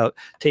talking about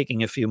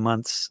taking a few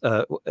months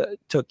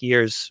took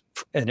years,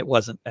 and it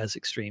wasn't as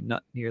extreme,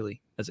 not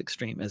nearly as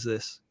extreme as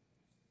this.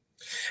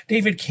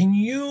 David, can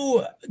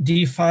you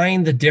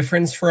define the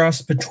difference for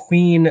us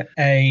between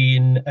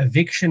an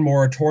eviction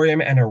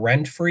moratorium and a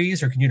rent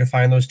freeze, or can you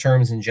define those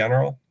terms in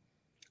general?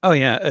 Oh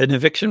yeah, an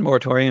eviction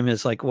moratorium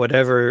is like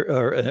whatever,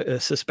 or a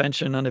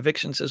suspension on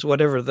evictions is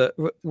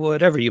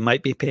whatever you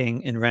might be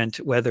paying in rent,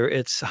 whether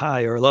it's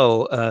high or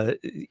low,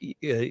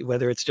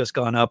 whether it's just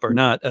gone up or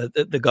not.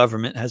 The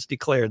government has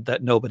declared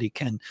that nobody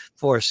can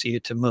force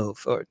you to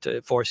move or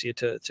to force you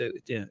to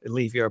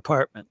leave your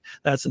apartment.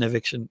 That's an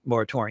eviction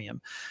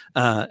moratorium,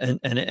 and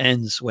it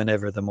ends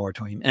whenever the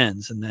moratorium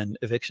ends, and then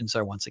evictions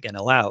are once again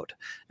allowed.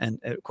 And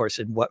of course,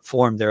 in what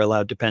form they're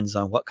allowed depends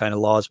on what kind of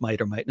laws might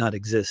or might not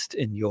exist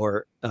in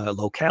your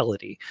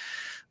locality.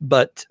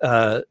 But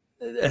a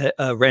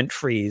rent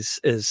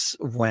freeze is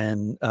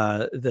when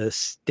the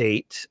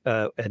state,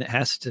 and it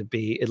has to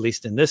be, at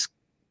least in this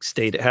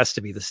state, it has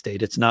to be the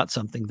state. It's not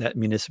something that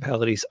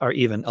municipalities are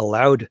even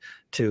allowed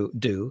to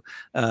do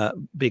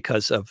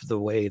because of the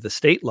way the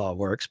state law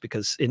works,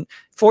 because in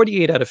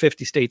 48 out of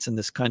 50 states in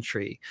this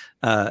country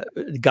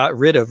got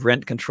rid of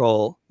rent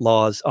control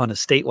laws on a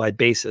statewide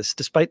basis,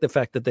 despite the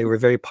fact that they were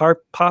very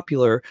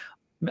popular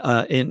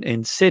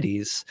in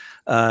cities.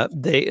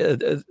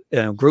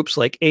 Groups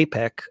like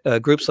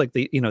APEC, groups like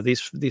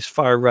these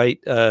far right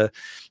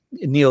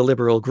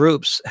neoliberal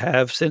groups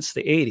have since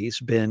the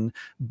 80s been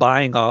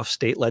buying off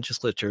state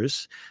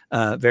legislatures,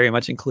 very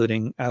much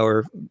including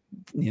our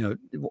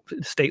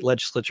state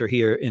legislature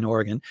here in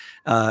Oregon,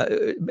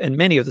 and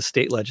many of the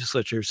state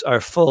legislatures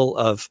are full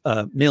of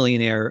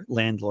millionaire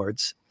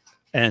landlords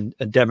and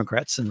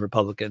Democrats and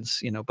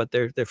Republicans, but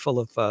they're full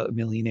of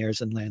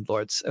millionaires and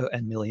landlords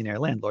and millionaire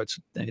landlords.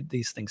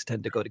 These things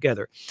tend to go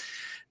together,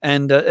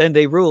 and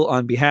they rule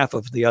on behalf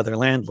of the other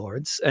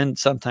landlords, and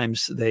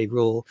sometimes they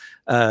rule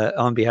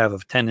on behalf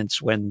of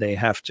tenants when they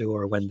have to,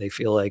 or when they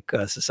feel like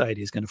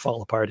society is going to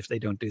fall apart if they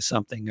don't do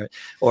something,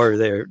 or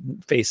they're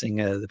facing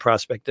the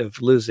prospect of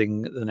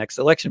losing the next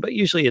election. But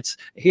usually, it's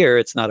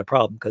not a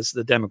problem because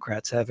the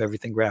Democrats have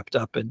everything wrapped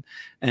up, and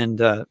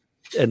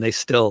they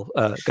still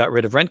got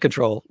rid of rent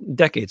control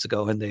decades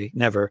ago, and they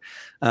never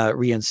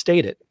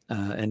reinstate it.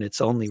 And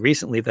it's only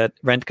recently that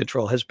rent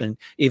control has been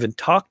even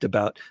talked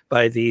about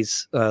by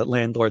these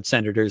landlord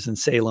senators in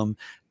Salem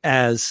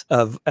as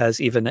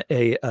even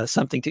a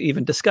something to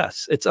even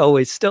discuss. It's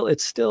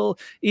still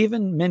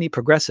even many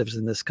progressives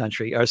in this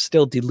country are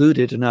still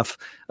deluded enough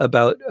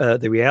about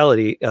the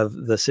reality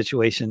of the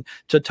situation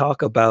to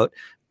talk about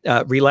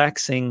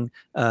relaxing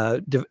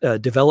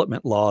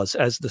development laws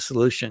as the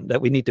solution, that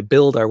we need to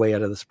build our way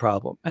out of this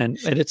problem. And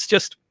it's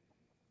just,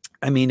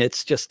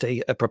 it's just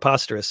a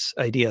preposterous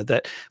idea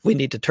that we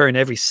need to turn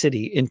every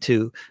city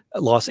into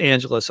Los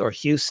Angeles or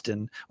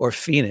Houston or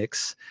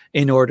Phoenix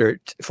in order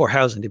for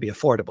housing to be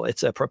affordable.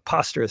 It's a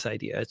preposterous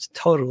idea. It's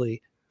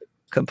totally,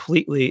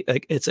 completely,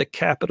 it's a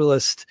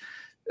capitalist,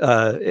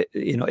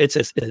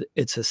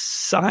 it's a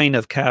sign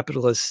of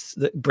capitalist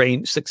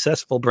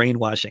successful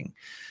brainwashing.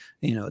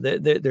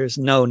 There's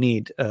no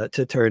need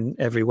to turn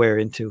everywhere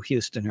into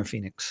Houston or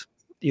Phoenix.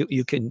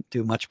 You can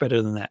do much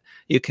better than that.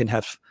 You can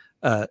have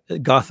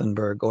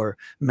Gothenburg or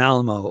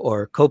Malmo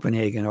or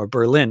Copenhagen or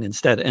Berlin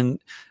instead, and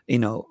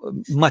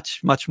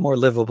much more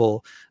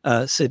livable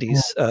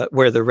cities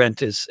where the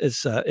rent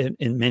is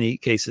in many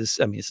cases.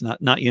 It's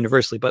not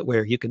universally, but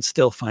where you can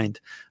still find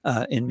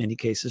in many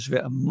cases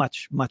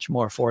much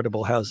more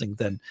affordable housing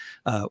than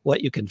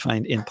what you can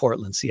find in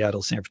Portland,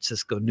 Seattle, San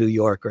Francisco, New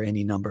York, or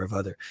any number of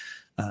other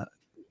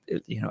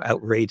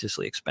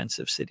outrageously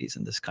expensive cities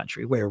in this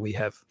country, where we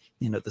have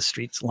the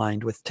streets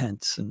lined with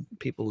tents and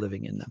people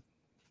living in them.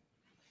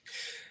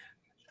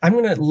 I'm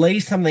going to lay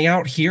something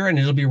out here, and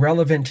it'll be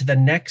relevant to the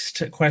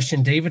next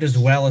question, David, as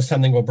well as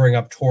something we'll bring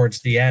up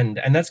towards the end.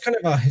 And that's kind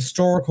of a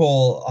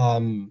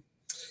historical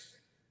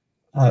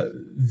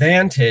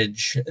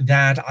vantage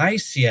that I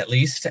see, at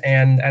least,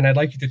 and I'd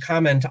like you to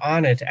comment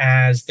on it,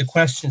 as the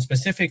question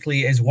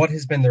specifically is, what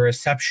has been the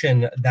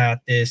reception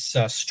that this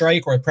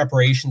strike or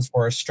preparations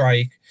for a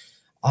strike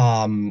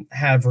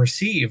have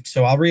received?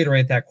 So I'll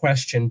reiterate that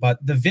question,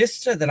 but the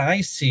vista that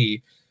I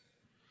see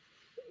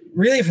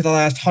really for the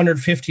last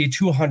 150,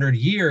 200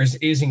 years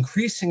is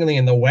increasingly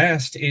in the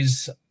West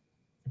is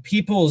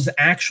people's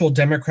actual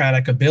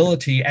democratic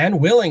ability and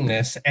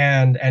willingness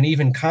and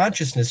even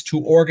consciousness to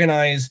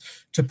organize,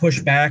 to push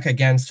back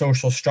against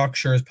social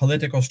structures,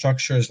 political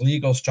structures,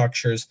 legal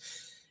structures.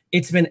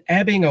 It's been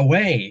ebbing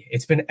away.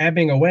 It's been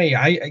ebbing away.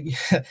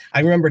 I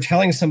remember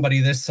telling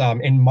somebody this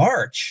in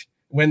March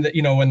when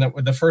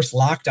the first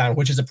lockdown,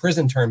 which is a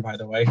prison term, by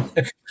the way,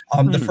 the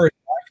first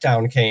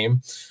lockdown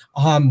came.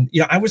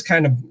 I was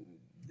kind of,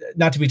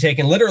 not to be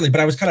taken literally,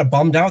 but I was kind of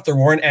bummed out there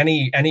weren't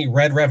any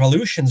red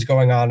revolutions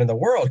going on in the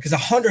world, because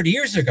 100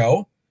 years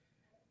ago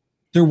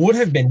there would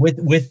have been,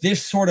 with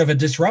this sort of a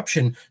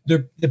disruption,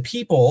 the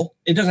people,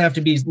 it doesn't have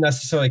to be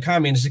necessarily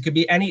communist, it could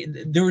be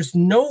there was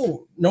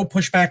no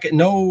pushback,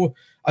 no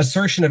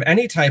assertion of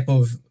any type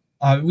of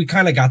we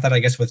kind of got that, I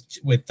guess,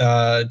 with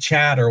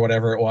Chad or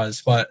whatever it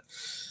was, but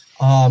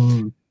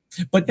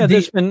But Yeah,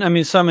 there's the been, I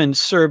mean, some in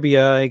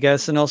Serbia, I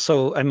guess, and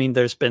also, I mean,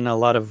 there's been a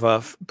lot of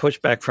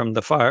pushback from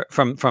the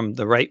from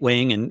the right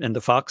wing and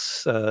the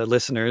Fox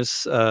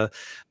listeners.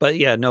 But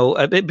yeah,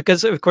 no,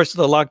 because of course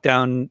the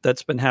lockdown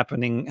that's been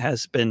happening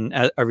has been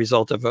a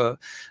result of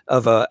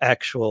a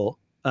actual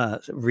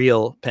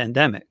real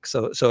pandemic.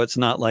 So it's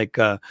not like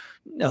a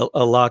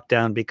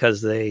lockdown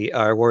because they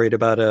are worried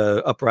about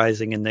a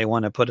uprising and they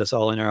want to put us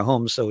all in our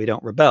homes so we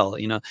don't rebel.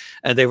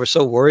 And they were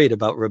so worried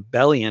about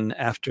rebellion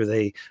after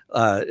they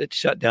it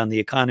shut down the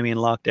economy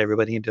and locked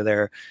everybody into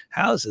their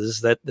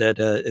houses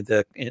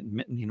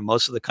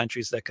most of the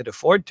countries that could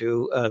afford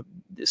to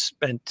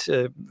spent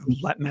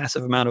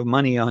massive amount of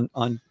money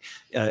on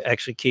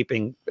actually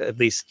keeping at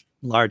least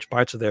large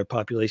parts of their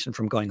population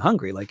from going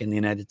hungry, like in the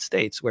United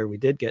States, where we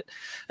did get,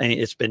 I mean,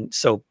 it's been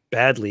so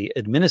badly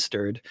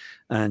administered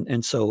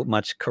and so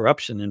much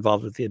corruption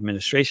involved with the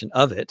administration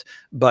of it.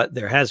 But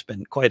there has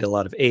been quite a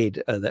lot of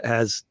aid that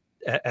has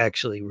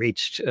actually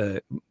reached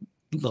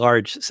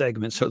large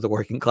segments of the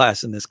working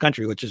class in this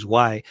country, which is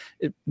why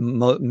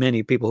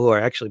many people who are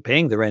actually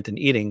paying the rent and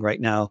eating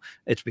right now,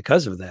 it's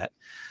because of that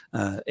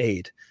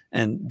aid.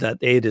 And that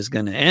aid is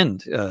going to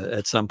end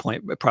at some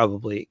point,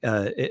 probably,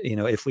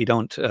 if we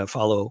don't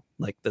follow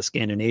like the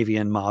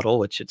Scandinavian model,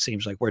 which it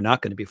seems like we're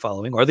not going to be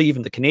following, or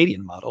even the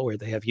Canadian model, where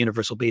they have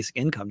universal basic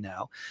income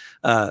now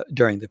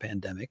during the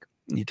pandemic.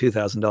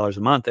 $2,000 a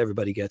month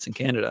everybody gets in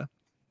Canada,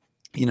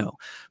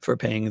 for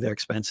paying their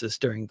expenses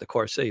during the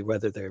course of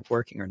whether they're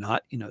working or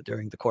not,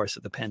 during the course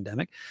of the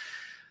pandemic.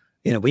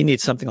 We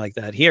need something like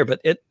that here,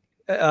 but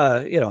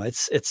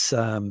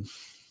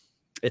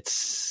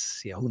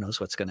who knows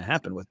what's going to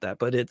happen with that.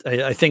 But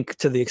I think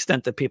to the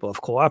extent that people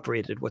have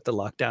cooperated with the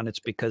lockdown, it's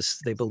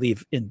because they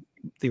believe in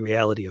the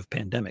reality of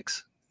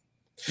pandemics.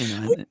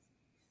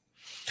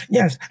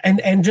 Yes,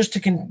 and just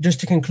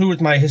to conclude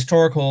with my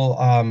historical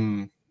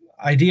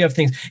idea of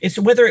things, it's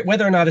whether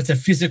or not it's a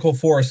physical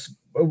force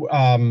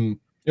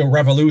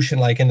revolution,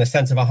 like in the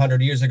sense of 100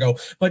 years ago,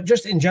 but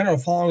just in general,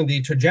 following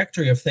the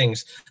trajectory of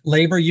things,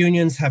 labor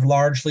unions have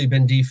largely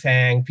been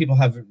defanged. People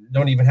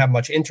don't even have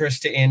much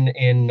interest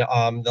in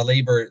the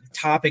labor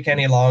topic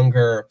any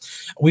longer.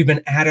 We've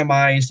been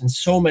atomized in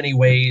so many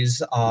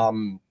ways,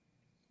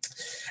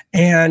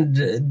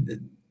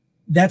 and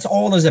that's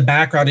all as a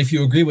background. If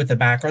you agree with the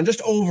background,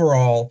 just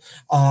overall,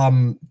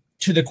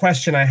 to the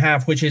question I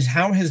have, which is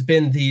how has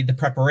been the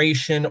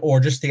preparation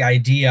or just the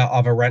idea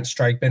of a rent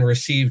strike been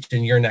received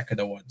in your neck of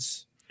the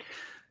woods?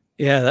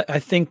 Yeah, I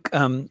think,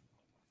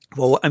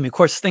 well, I mean, of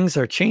course, things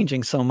are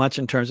changing so much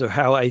in terms of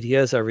how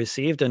ideas are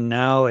received. And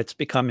now it's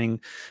becoming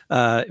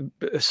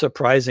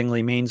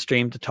surprisingly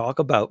mainstream to talk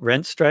about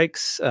rent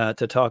strikes,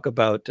 to talk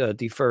about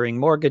deferring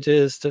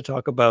mortgages, to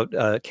talk about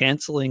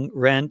canceling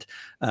rent,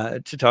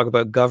 to talk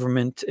about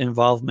government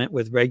involvement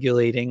with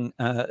regulating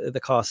the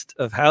cost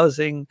of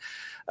housing.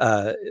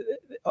 To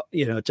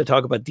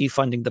talk about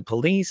defunding the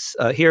police.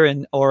 Here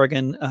in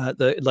Oregon,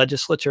 the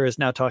legislature is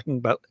now talking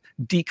about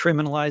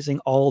decriminalizing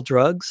all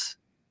drugs.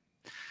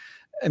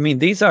 I mean,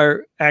 these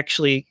are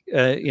actually,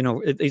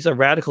 these are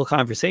radical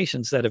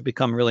conversations that have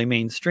become really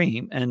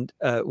mainstream. And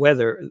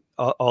whether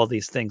all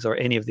these things or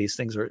any of these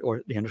things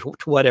or to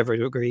whatever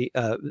degree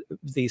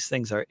these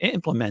things are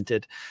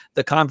implemented,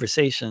 the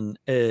conversation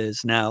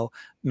is now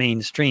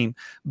mainstream.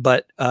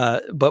 But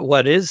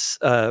what is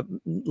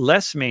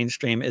less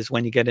mainstream is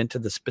when you get into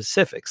the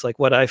specifics. Like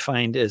what I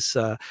find is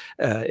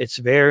it's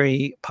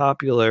very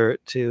popular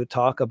to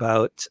talk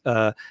about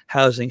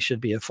housing should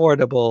be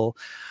affordable.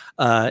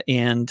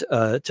 And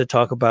to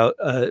talk about,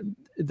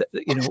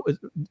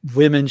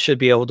 women should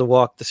be able to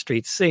walk the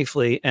streets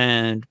safely,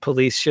 and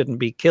police shouldn't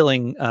be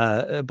killing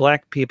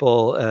Black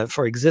people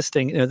for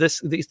existing.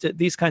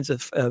 These kinds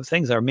of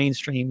things are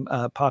mainstream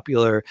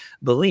popular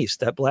beliefs,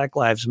 that Black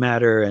lives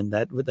matter and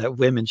that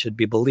women should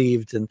be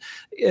believed, and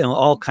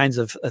all kinds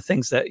of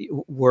things that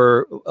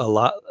were a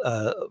lot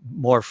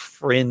more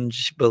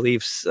fringe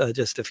beliefs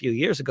just a few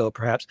years ago,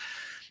 perhaps.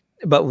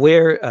 But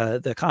where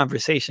the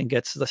conversation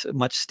gets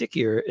much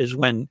stickier is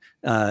when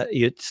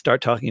you start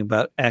talking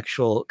about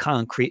actual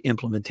concrete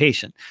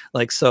implementation.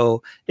 Like,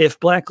 so if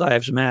Black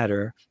Lives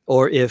Matter,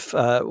 or if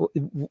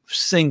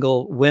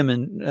single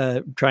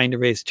women trying to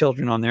raise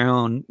children on their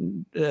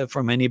own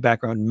from any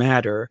background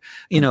matter,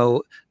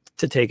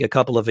 to take a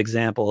couple of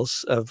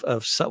examples of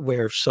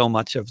where so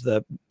much of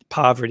the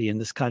poverty in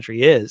this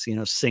country is,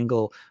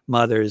 single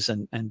mothers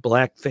and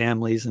Black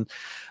families, and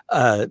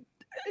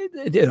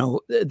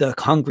the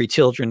hungry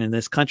children in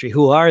this country.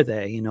 Who are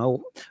they?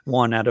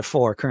 1 out of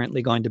 4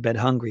 currently going to bed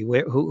hungry.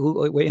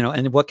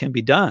 And what can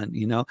be done?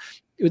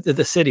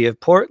 The city of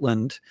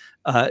Portland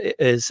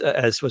is,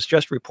 as was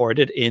just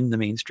reported in the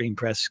mainstream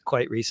press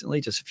quite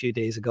recently, just a few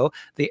days ago,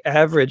 the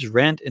average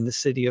rent in the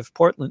city of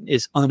Portland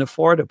is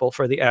unaffordable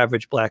for the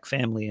average Black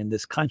family in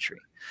this country.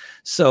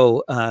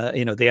 So,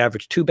 the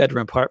average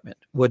 2-bedroom apartment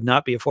would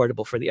not be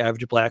affordable for the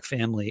average Black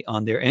family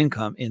on their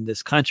income in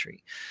this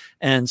country.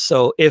 And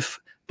so if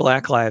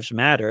Black Lives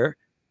Matter,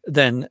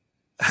 then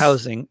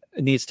housing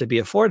needs to be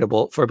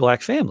affordable for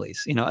Black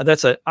families.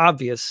 That's an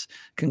obvious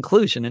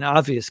conclusion, an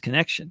obvious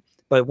connection.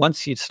 But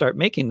once you start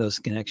making those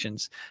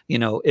connections,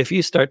 if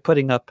you start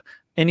putting up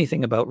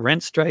anything about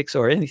rent strikes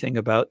or anything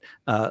about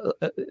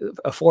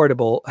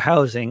affordable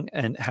housing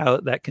and how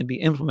that can be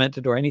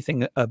implemented, or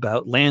anything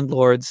about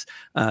landlords,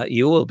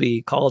 you will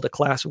be called a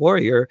class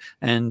warrior.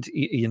 And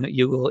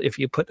you will, if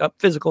you put up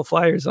physical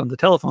flyers on the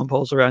telephone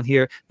poles around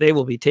here, they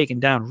will be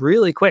taken down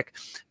really quick.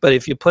 But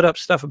if you put up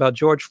stuff about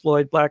George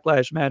Floyd, Black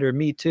Lives Matter,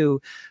 Me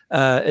Too,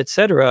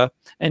 etc.,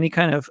 any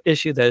kind of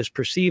issue that is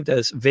perceived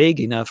as vague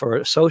enough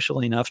or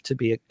social enough to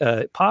be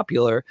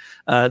popular,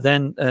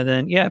 then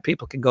yeah,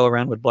 people can go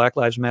around with Black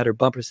Lives Matter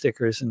bumper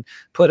stickers and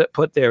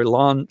put their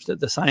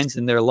the signs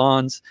in their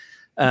lawns,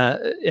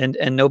 and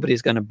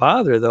nobody's going to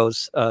bother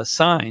those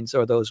signs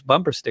or those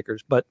bumper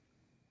stickers. But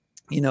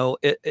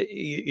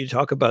you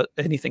talk about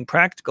anything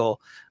practical,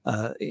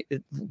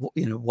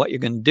 what you're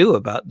going to do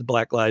about the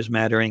Black Lives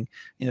Mattering,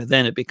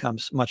 then it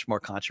becomes much more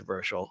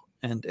controversial.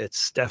 And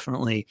it's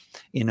definitely,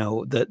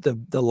 the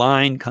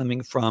line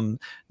coming from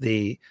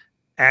the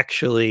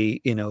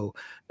actually,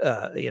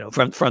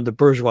 from the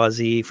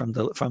bourgeoisie, from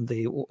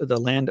the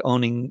land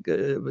owning,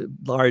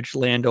 large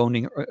land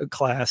owning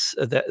class,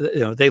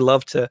 that they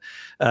love to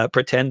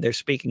pretend they're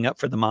speaking up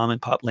for the mom and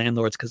pop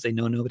landlords because they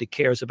know nobody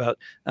cares about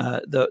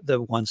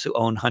the ones who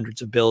own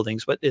hundreds of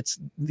buildings. But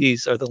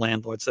these are the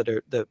landlords that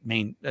are the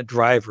main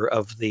driver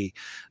of the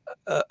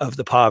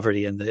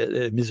poverty and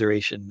the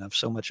immiseration of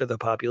so much of the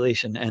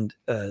population. And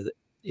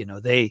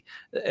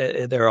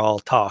they're all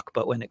talk,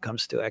 but when it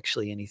comes to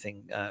actually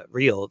anything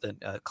real, then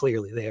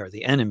clearly they are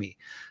the enemy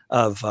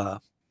of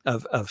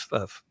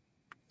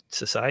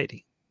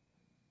society.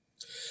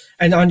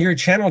 And on your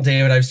channel,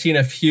 David, I've seen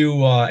a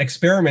few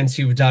experiments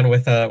you've done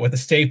with a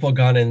staple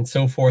gun and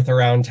so forth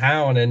around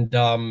town,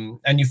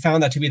 and you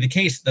found that to be the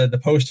case. The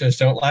posters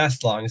don't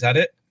last long. Is that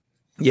it?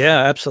 Yeah,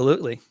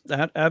 absolutely.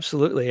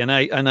 Absolutely. And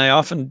I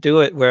often do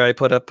it where I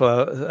put up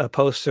a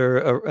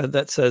poster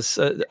that says,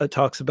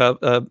 talks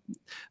about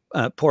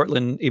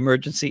Portland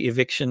emergency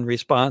eviction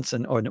response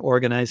or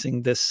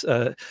organizing this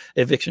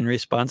eviction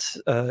response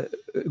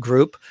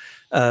group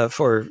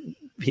for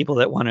people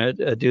that want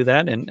to do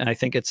that. And I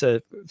think it's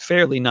a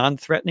fairly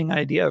non-threatening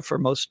idea for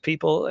most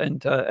people,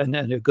 and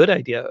a good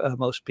idea,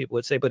 most people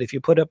would say. But if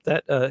you put up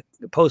that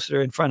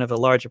poster in front of a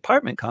large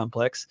apartment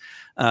complex,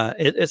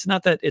 it's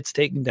not that it's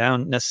taken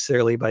down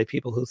necessarily by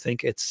people who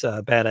think it's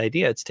a bad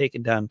idea. It's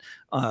taken down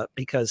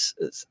because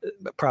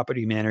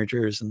property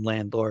managers and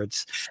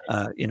landlords,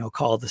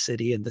 call the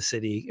city, and the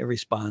city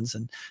responds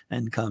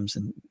and comes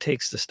and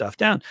takes the stuff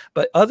down.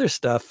 But other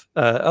stuff,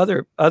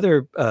 other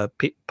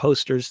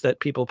posters that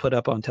people put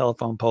up on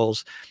telephone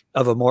poles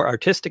of a more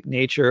artistic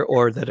nature,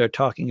 or that are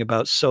talking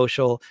about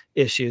social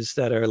issues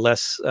that are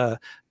less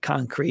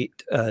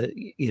concrete,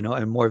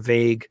 and more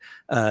vague,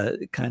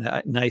 kind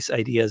of nice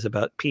ideas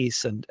about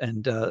peace and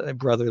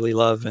brotherly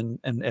love and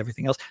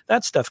everything else.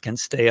 That stuff can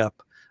stay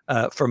up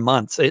for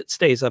months. It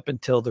stays up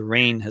until the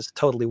rain has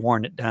totally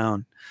worn it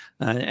down,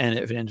 and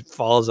it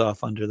falls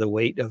off under the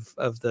weight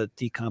of the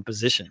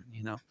decomposition.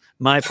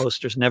 My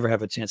posters never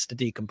have a chance to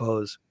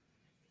decompose.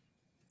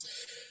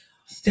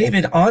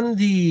 David, on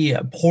the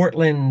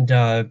Portland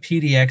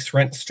PDX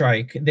rent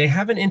strike, they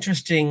have an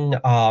interesting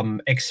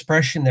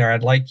expression there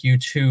I'd like you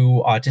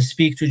to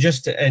speak to,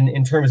 just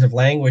in terms of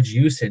language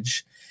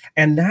usage.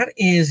 And that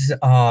is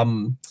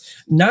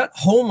not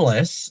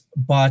homeless,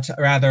 but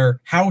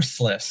rather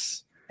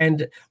houseless.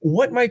 And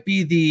what might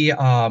be the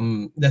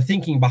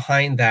thinking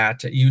behind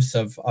that use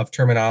of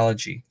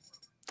terminology?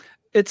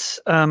 It's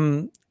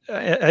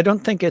I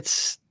don't think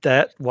it's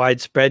that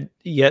widespread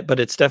yet, but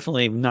it's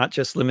definitely not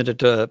just limited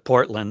to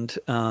Portland.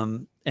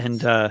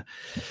 And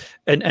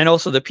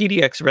also the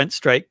PDX rent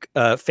strike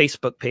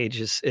Facebook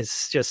page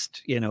is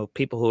just,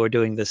 people who are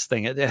doing this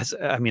thing.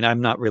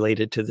 I'm not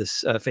related to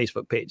this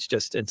Facebook page,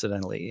 just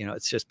incidentally.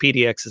 It's just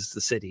PDX is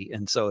the city.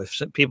 And so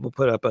if people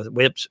put up a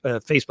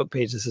Facebook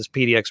page that says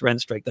PDX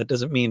rent strike, that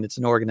doesn't mean it's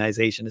an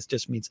organization. It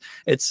just means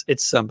it's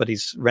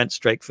somebody's rent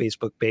strike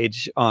Facebook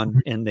page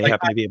and they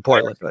happen to be in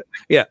Portland. But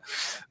yeah,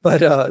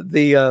 but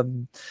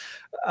the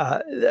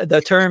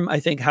term, I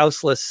think,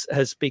 houseless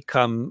has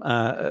become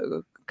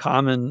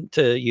common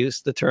to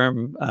use the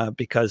term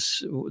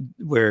because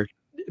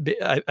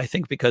I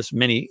think because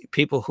many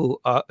people who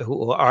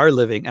are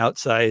living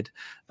outside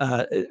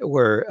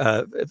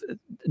were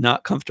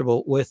not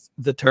comfortable with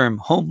the term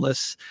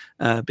homeless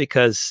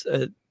because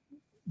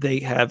they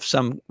have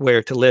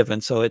somewhere to live,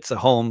 and so it's a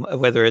home,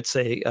 whether it's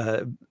a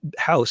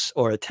house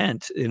or a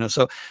tent.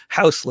 So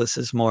houseless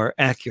is more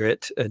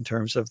accurate in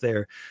terms of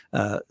their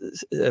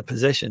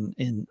position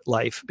in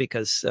life,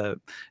 because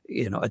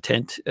a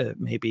tent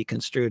may be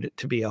construed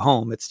to be a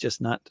home. It's just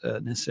not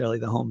necessarily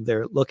the home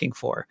they're looking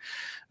for.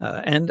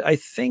 And I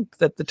think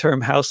that the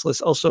term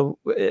houseless also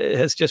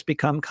has just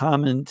become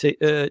common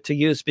to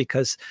use,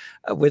 because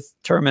with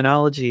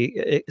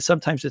terminology,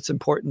 sometimes it's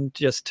important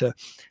just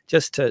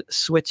to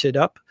switch it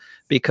up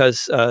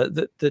because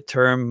the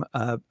term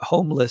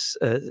homeless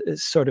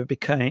sort of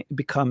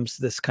becomes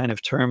this kind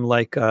of term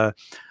like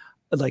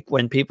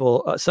when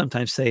people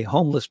sometimes say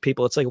homeless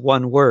people, it's like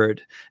one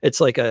word.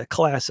 It's like a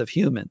class of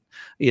human,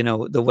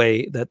 the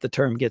way that the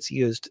term gets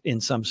used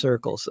in some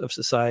circles of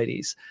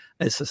society,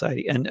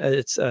 and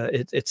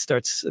it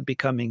starts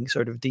becoming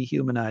sort of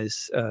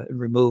dehumanized,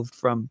 removed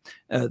from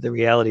the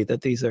reality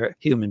that these are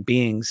human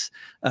beings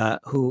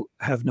who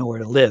have nowhere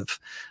to live.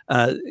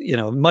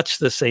 Much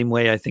the same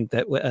way I think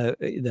that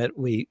that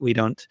we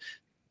don't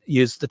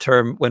use the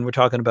term when we're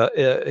talking about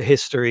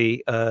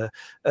history.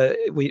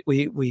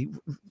 We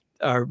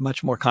are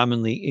much more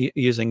commonly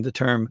using the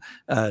term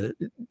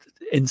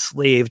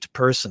enslaved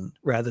person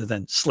rather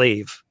than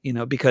slave,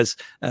 because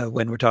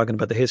when we're talking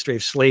about the history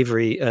of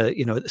slavery,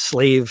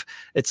 slave,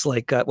 it's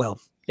like,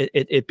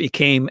 it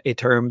became a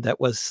term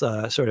that was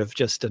sort of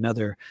just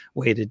another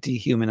way to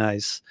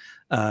dehumanize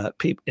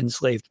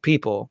enslaved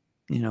people,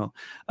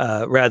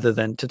 rather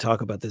than to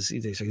talk about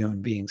these are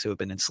human beings who have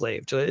been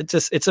enslaved. So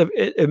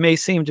it may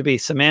seem to be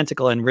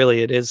semantical, and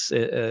really it is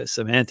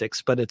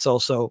semantics, but it's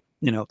also,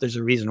 there's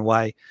a reason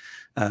why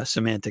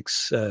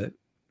semantics,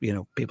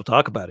 people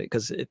talk about it,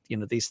 because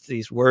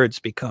these words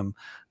become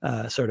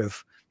sort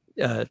of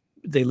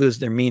they lose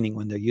their meaning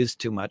when they're used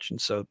too much.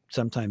 And so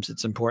sometimes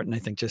it's important, I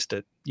think, just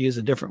to use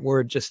a different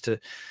word just to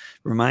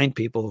remind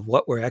people of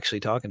what we're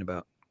actually talking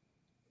about.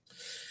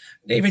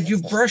 David,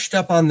 you've brushed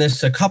up on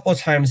this a couple of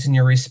times in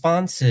your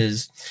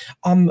responses,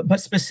 but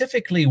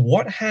specifically,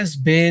 what has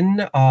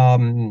been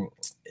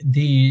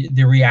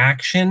the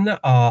reaction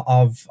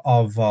of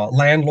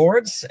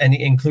landlords, and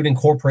including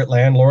corporate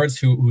landlords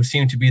who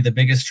seem to be the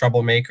biggest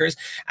troublemakers,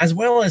 as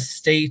well as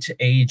state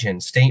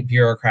agents, state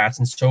bureaucrats,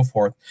 and so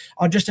forth,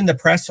 just in the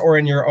press or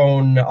in your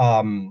own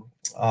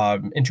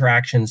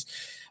interactions,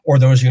 or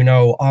those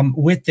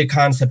with the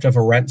concept of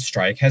a rent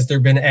strike? Has there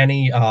been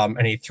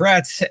any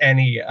threats,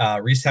 any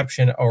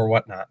reception, or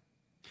whatnot?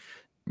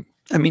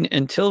 I mean,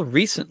 until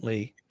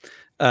recently,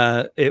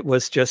 it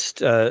was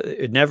just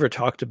it never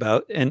talked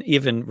about, and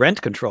even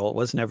rent control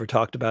was never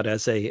talked about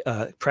as a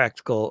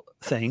practical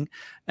thing.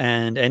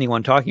 And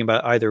anyone talking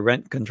about either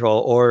rent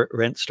control or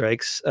rent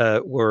strikes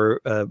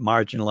were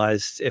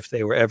marginalized if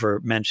they were ever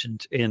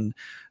mentioned in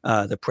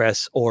the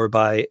press or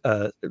by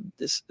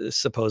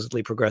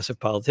supposedly progressive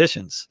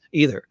politicians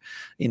either.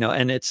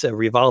 And it's a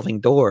revolving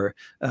door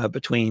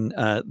between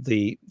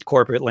the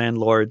corporate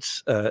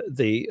landlords,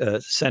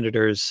 the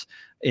senators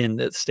in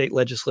the state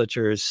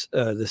legislatures,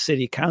 the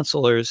city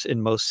councilors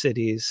in most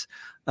cities,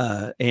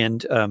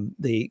 and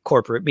the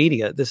corporate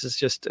media. This is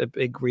just a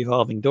big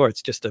revolving door.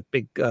 It's just a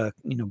big,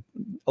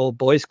 old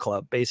boys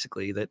club,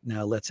 basically, that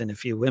now lets in a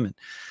few women.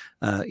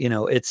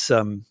 That's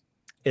how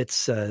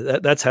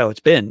it's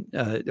been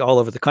all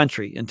over the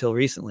country until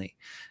recently.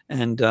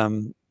 And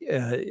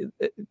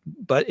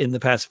but in the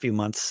past few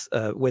months,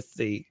 with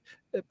the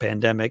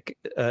pandemic,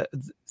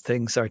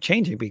 things are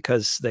changing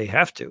because they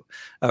have to,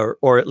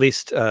 or at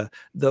least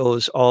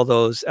all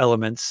those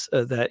elements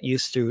that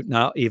used to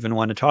not even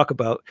want to talk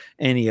about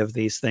any of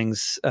these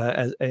things,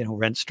 as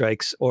rent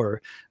strikes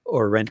or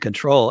rent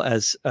control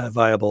as a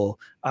viable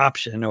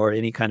option or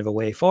any kind of a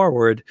way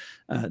forward.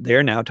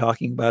 They're now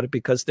talking about it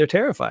because they're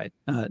terrified,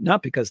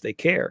 not because they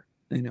care.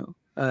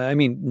 I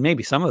mean,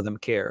 maybe some of them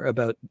care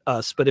about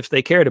us, but if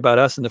they cared about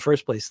us in the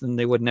first place, then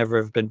they would never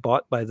have been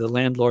bought by the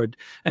landlord.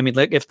 I mean,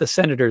 like if the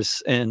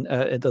senators and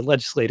the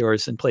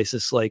legislators in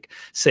places like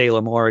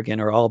Salem, Oregon,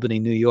 or Albany,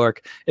 New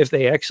York, if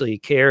they actually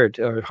cared,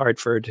 or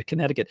Hartford,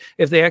 Connecticut,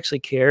 if they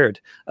actually cared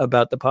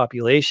about the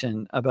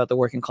population, about the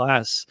working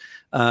class,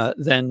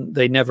 then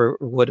they never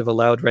would have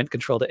allowed rent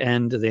control to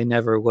end. They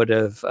never would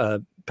have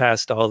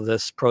passed all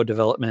this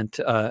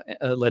pro-development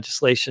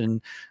legislation.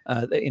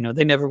 They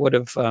never would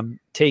have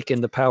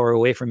taken the power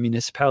away from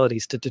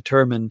municipalities to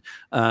determine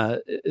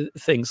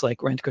things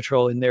like rent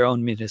control in their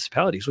own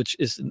municipalities, which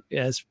is,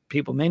 as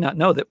people may not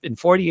know, that in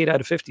 48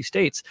 out of 50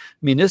 states,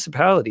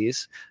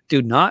 municipalities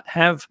do not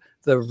have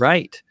the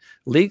right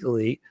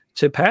legally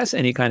to pass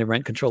any kind of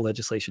rent control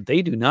legislation.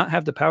 They do not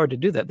have the power to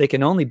do that. They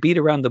can only beat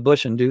around the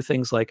bush and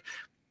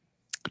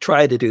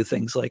try to do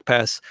things like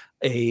pass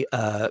a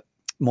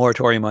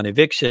moratorium on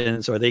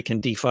evictions, or they can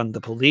defund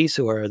the police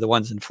who are the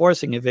ones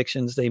enforcing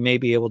evictions. They may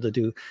be able to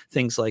do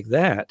things like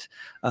that.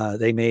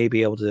 They may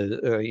be able to,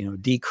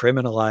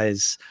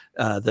 decriminalize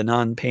the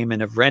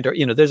non-payment of rent, or,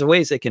 there's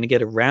ways they can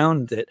get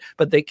around it,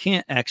 but they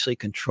can't actually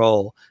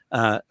control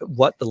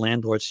what the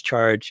landlords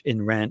charge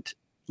in rent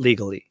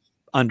legally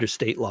under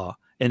state law.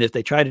 And if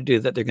they try to do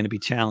that, they're going to be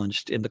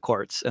challenged in the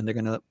courts, and they're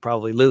going to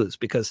probably lose,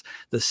 because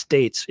the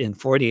states, in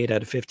 48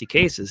 out of 50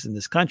 cases in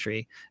this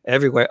country,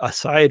 everywhere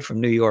aside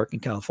from New York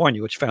and California,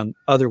 which found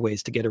other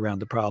ways to get around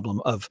the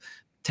problem of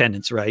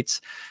tenants'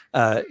 rights,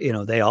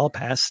 they all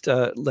passed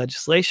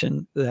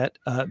legislation that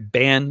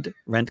banned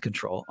rent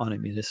control on a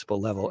municipal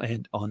level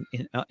and on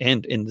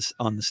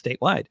the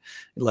statewide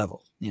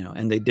level.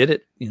 And they did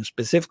it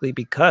specifically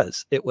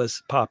because it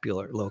was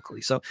popular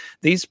locally. So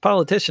these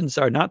politicians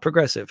are not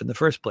progressive in the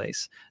first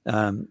place,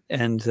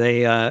 and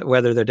they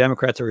whether they're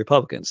Democrats or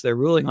Republicans, they're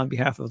ruling on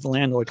behalf of the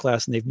landlord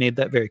class, and they've made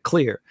that very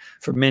clear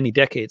for many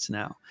decades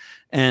now.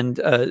 And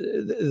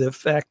the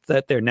fact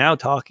that they're now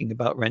talking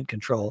about rent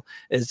control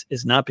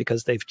is not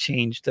because they've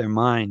changed their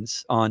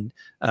minds on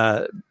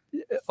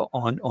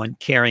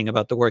caring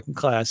about the working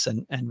class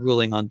and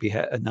ruling on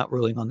behalf, not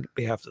ruling on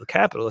behalf of the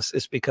capitalists.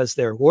 It's because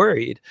they're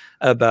worried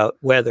about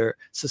whether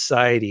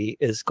society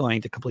is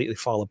going to completely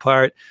fall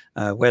apart,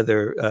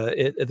 whether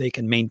they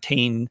can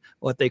maintain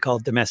what they call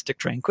domestic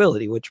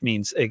tranquility, which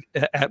means an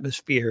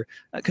atmosphere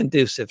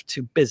conducive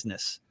to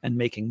business and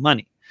making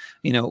money,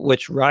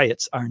 which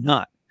riots are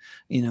not.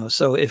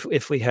 So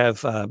if we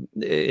have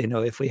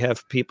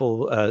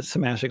people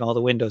smashing all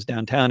the windows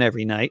downtown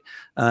every night,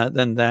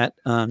 then that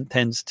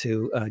tends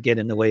to get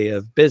in the way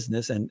of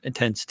business, and it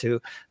tends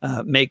to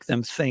make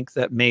them think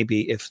that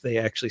maybe if they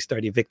actually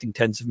start evicting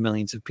tens of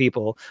millions of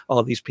people,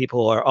 all these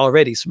people are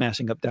already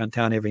smashing up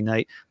downtown every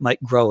night,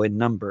 might grow in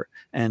number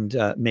and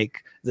make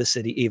the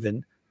city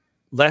even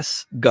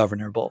less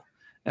governable.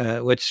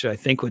 Which I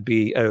think would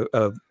be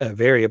a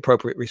very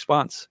appropriate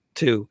response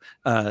to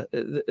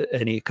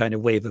any kind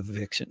of wave of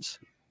evictions.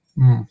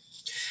 Mm.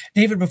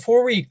 David,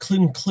 before we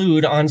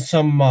conclude on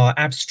some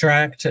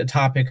abstract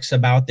topics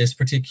about this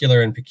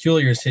particular and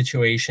peculiar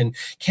situation,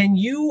 can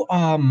you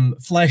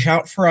flesh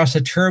out for us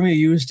a term you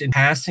used in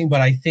passing,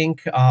 but I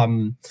think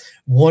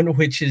one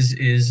which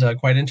is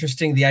quite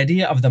interesting, the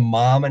idea of the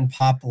mom and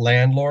pop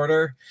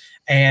landlorder,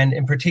 and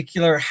in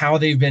particular, how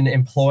they've been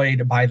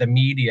employed by the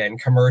media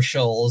and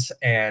commercials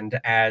and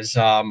as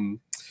a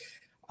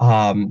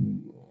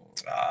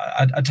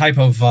type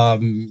of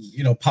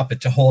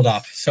puppet to hold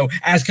up. So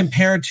as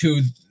compared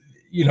to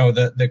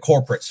the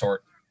corporate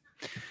sort.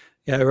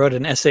 Yeah, I wrote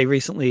an essay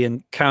recently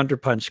in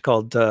Counterpunch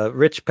called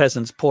Rich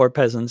Peasants, Poor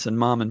Peasants, and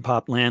Mom and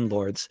Pop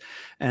Landlords.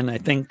 And I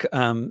think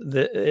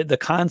the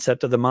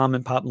concept of the mom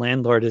and pop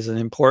landlord is an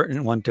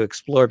important one to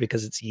explore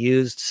because it's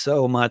used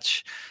so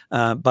much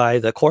by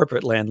the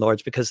corporate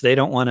landlords because they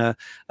don't want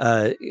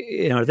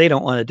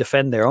to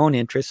defend their own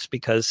interests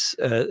because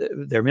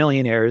they're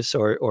millionaires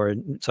or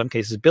in some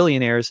cases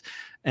billionaires,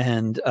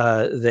 and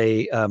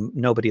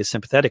nobody is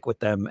sympathetic with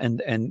them,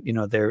 and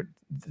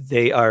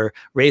they are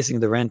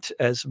raising the rent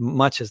as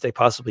much as they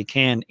possibly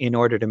can in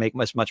order to make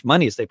as much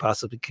money as they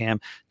possibly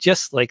can,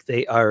 just like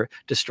they are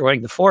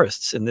destroying the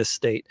forests in this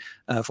state.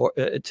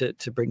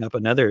 To bring up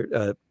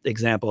another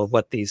example of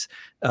what these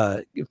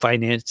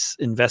finance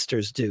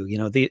investors do,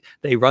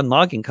 they run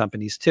logging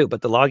companies too,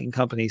 but the logging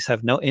companies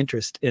have no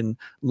interest in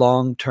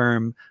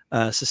long-term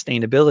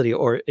sustainability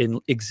or in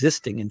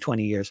existing in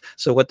 20 years.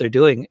 So what they're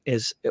doing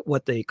is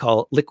what they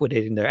call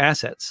liquidating their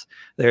assets.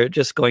 They're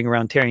just going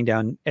around tearing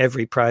down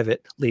every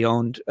privately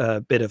owned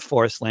bit of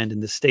forest land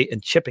in the state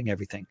and chipping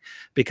everything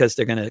because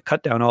they're going to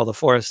cut down all the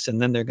forests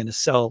and then they're going to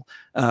sell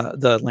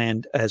the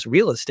land as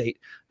real estate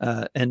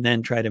and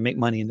then try to make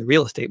money in the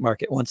real estate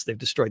market once they've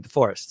destroyed the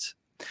forests.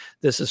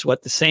 This is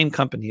what the same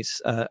companies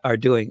are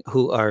doing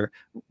who are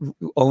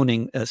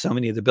owning so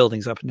many of the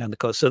buildings up and down the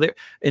coast. So they're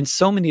in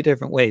so many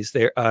different ways.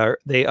 They are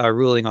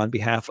ruling on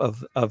behalf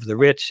of the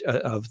rich,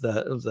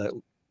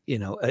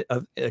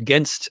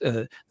 against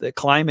the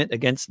climate,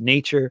 against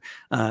nature.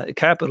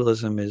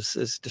 Capitalism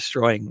is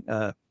destroying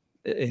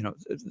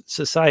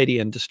society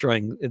and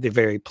destroying the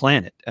very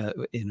planet,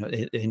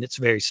 in its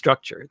very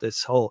structure.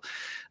 This whole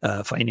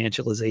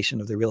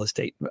financialization of the real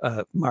estate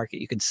market,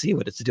 you can see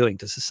what it's doing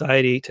to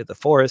society, to the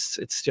forests.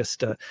 It's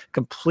just a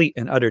complete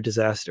and utter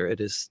disaster.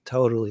 It is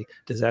totally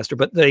disaster.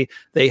 But they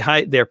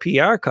hide, their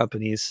PR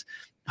companies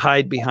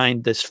hide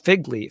behind this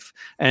fig leaf,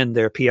 and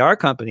their PR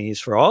companies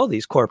for all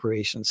these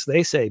corporations,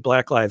 they say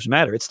Black Lives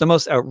Matter. It's the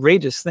most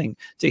outrageous thing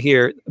to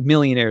hear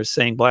millionaires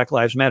saying Black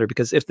Lives Matter,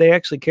 because if they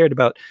actually cared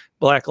about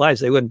Black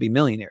lives, they wouldn't be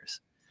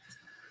millionaires.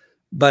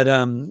 But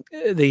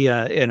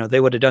they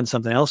would have done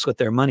something else with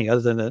their money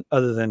other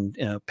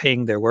than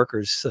paying their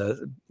workers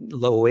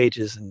low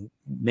wages and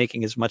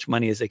making as much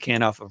money as they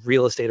can off of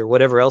real estate or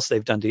whatever else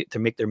they've done to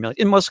make their million.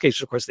 In most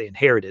cases, of course, they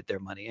inherited their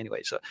money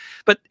anyway. So,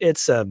 but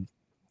it's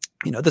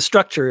the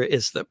structure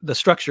is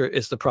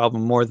the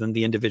problem more than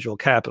the individual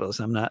capitalists.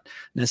 I'm not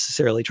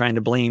necessarily trying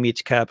to blame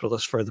each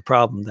capitalist for the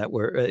problem that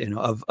we're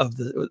of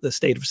the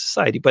state of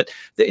society. But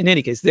in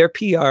any case, their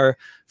PR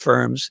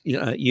firms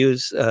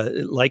use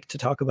like to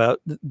talk about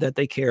that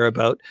they care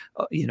about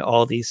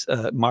all these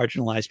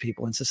marginalized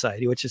people in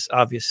society, which is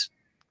obvious,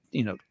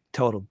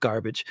 total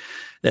garbage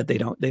that they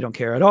don't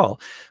care at all.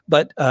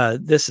 But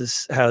this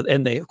is how,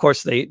 and they, of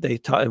course, they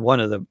taught one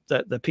of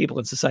the people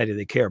in society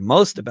they care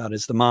most about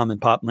is the mom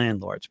and pop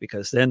landlords,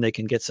 because then they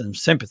can get some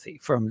sympathy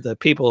from the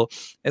people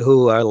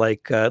who are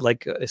like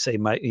say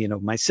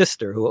my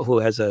sister who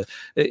has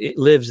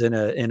lives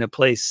in a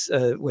place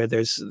where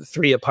there's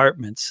 3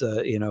 apartments,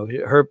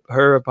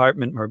 her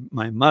apartment, or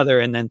my mother,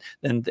 and then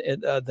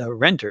the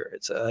renter.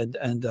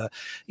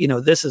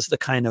 This is the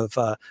kind of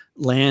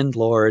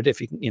landlord,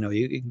 if you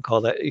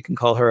can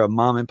call her a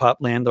mom and pop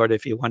landlord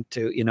if you want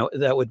to,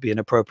 that would be an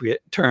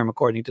appropriate term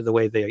according to the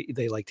way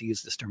they like to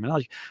use this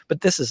terminology.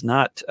 But this is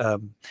not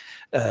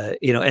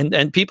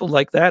and people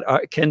like that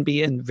can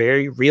be in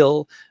very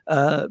real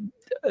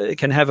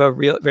can have a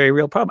very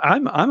real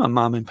problem. I'm a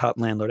mom and pop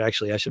landlord.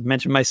 Actually, I should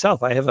mention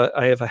myself. I have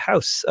a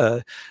house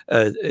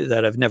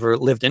that I've never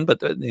lived in,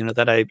 but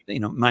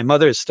my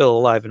mother is still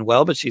alive and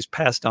well, but she's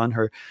passed on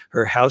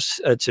her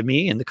house to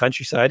me in the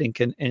countryside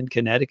in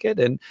Connecticut,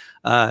 and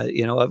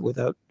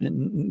without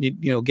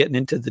getting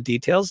into the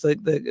details,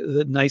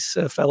 the nice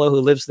fellow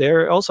who lives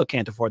there also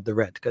can't afford the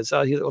rent, because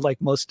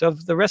like most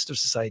of the rest of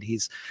society,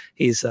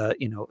 he's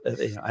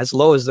as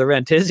low as the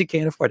rent is, he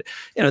can't afford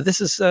it.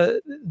 This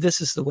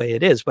is the way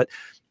it is. But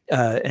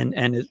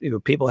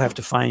people have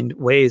to find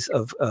ways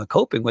of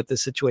coping with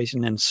this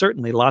situation, and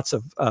certainly lots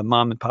of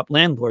mom and pop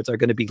landlords are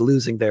going to be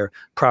losing their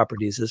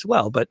properties as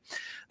well. But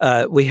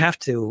we have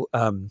to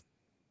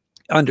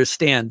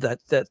understand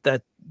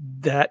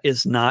that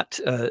is not.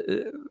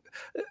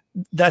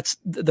 That's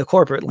the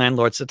corporate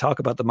landlords that talk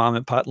about the mom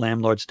and pop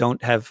landlords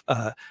don't have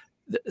the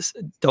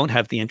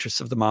interests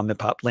of the mom and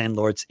pop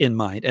landlords in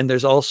mind. And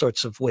there's all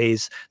sorts of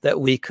ways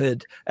that we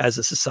could, as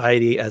a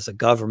society, as a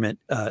government,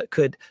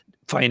 could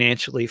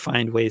financially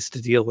find ways to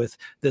deal with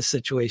this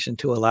situation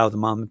to allow the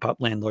mom and pop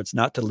landlords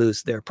not to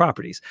lose their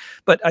properties.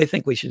 But I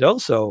think we should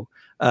also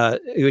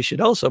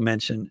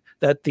mention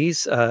that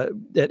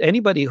that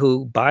anybody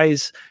who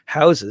buys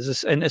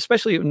houses, and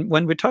especially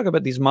when we talk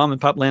about these mom and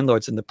pop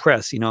landlords in the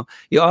press, you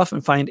often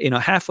find,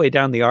 halfway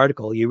down the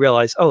article, you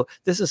realize, oh,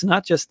 this is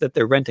not just that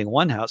they're renting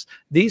one house.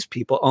 These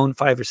people own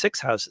 5 or 6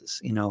 houses,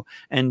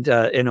 and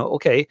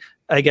okay,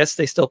 I guess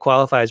they still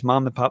qualify as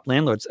mom and pop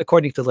landlords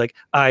according to like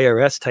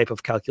IRS type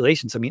of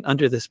calculations. I mean,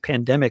 under this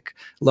pandemic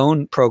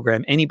loan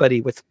program, anybody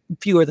with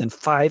fewer than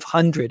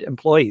 500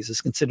 employees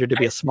is considered to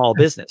be a small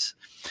business.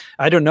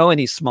 I don't know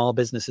any small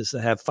businesses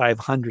that have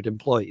 500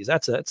 employees.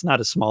 It's not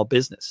a small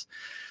business.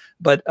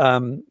 But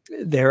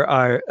there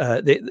are,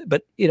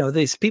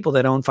 these people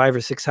that own 5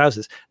 or 6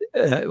 houses,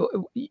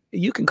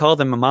 you can call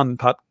them a mom and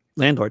pop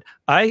landlord.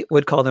 I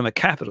would call them a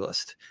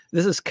capitalist.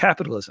 This is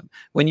capitalism.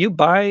 When you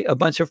buy a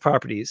bunch of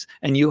properties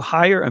and you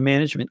hire a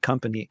management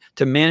company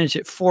to manage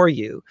it for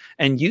you,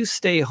 and you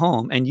stay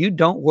home and you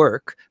don't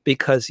work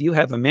because you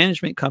have a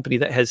management company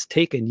that has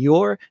taken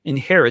your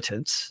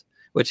inheritance,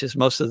 which is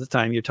most of the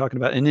time you're talking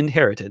about an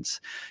inheritance.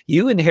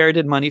 You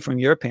inherited money from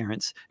your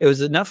parents. It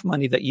was enough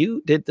money that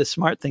you did the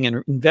smart thing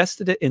and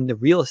invested it in the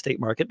real estate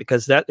market,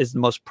 because that is the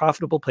most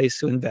profitable place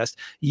to invest.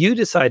 You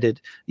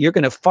decided you're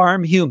going to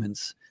farm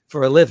humans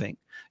for a living.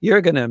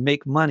 You're going to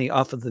make money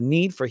off of the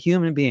need for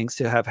human beings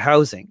to have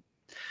housing.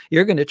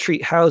 You're going to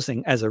treat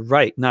housing as a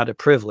right, not a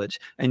privilege.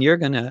 And you're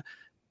going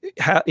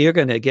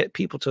to get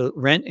people to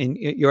rent in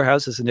your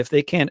houses. And if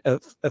they can't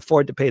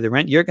afford to pay the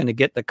rent, you're going to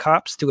get the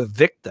cops to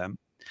evict them.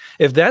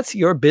 If that's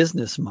your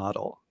business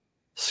model,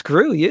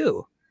 screw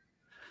you.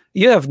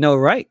 You have no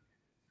right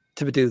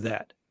to do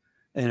that.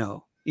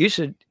 You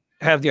should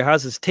have your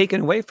houses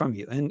taken away from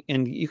you,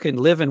 and you can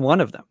live in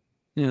one of them.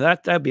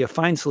 That'd be a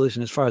fine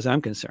solution as far as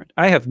I'm concerned.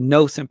 I have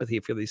no sympathy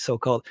for these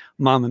so-called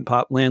mom and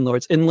pop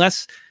landlords,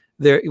 unless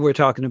we're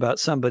talking about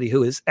somebody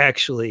who is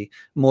actually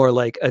more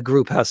like a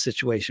group house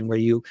situation where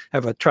you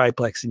have a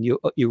triplex and you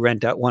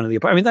rent out one of the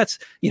apartments.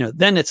 I mean,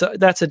 then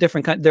that's a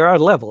different kind. There are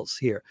levels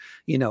here,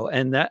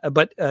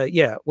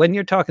 when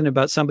you're talking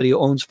about somebody who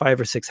owns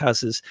 5 or 6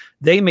 houses,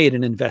 they made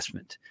an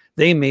investment.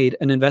 They made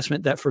an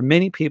investment that for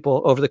many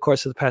people over the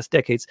course of the past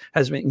decades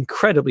has been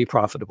incredibly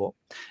profitable.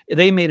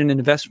 They made an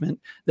investment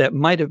that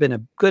might have been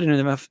a good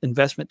enough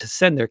investment to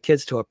send their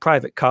kids to a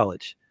private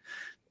college.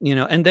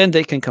 And then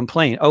they can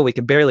complain, oh, we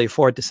can barely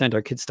afford to send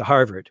our kids to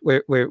Harvard.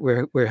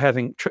 We're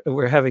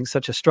having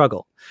such a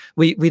struggle.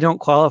 We don't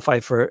qualify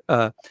for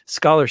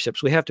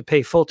scholarships. We have to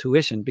pay full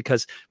tuition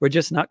because we're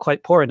just not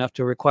quite poor enough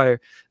to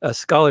require a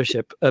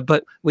scholarship.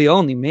 But we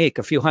only make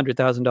a few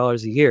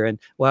 $100,000 a year. And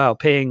wow,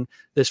 paying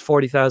this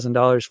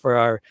 $40,000 for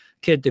our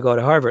kid to go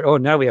to Harvard. Oh,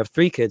 now we have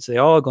 3 kids. They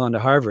all gone to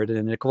Harvard.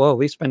 And like, whoa,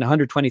 we spend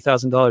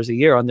 $120,000 a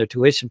year on their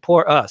tuition.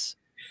 Poor us.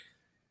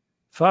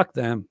 Fuck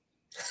them.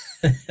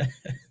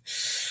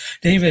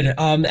 David,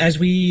 as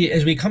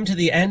we come to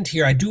the end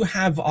here, I do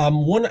have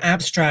one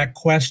abstract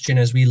question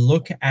as we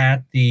look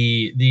at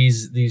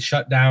these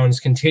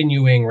shutdowns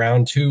continuing.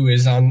 Round 2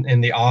 is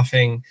in the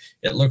offing,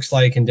 it looks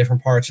like, in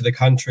different parts of the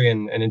country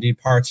and indeed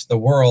parts of the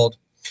world.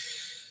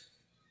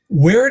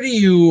 Where do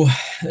you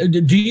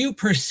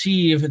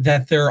perceive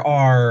that there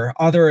are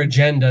other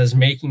agendas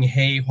making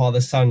hay while the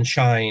sun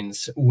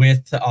shines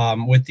with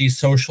these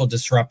social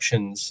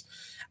disruptions?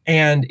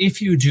 And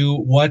if you do,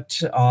 what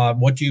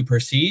do you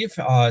perceive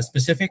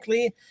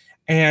specifically?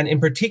 And in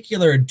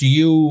particular, do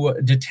you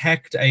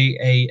detect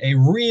a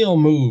real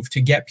move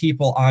to get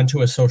people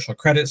onto a social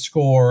credit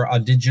score, a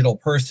digital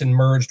person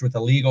merged with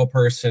a legal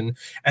person,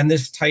 and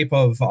this type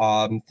of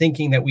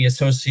thinking that we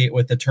associate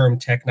with the term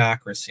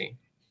technocracy?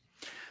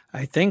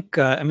 I think,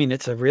 I mean,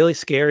 it's a really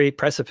scary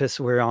precipice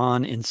we're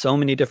on in so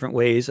many different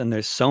ways, and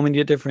there's so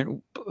many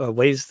different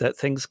ways that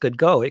things could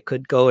go. It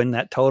could go in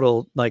that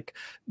total, like,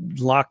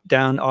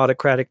 lockdown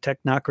autocratic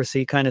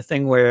technocracy kind of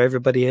thing, where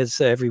everybody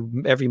is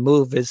every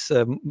move is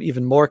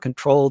even more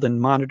controlled and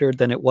monitored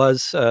than it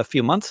was a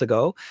few months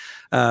ago,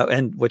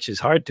 and which is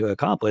hard to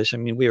accomplish. I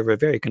mean, we were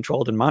very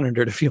controlled and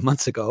monitored a few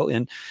months ago,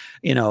 and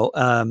you know.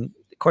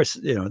 Of course,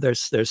 you know,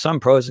 there's some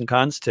pros and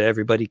cons to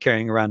everybody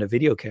carrying around a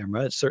video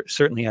camera. It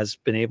certainly has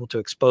been able to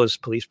expose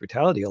police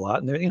brutality a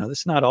lot, and you know,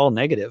 it's not all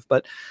negative.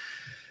 But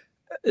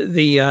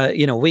the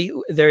you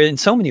know, there in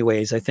so many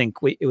ways, I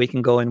think we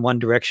can go in one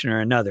direction or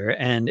another,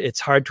 and it's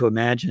hard to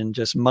imagine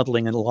just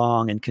muddling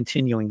along and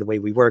continuing the way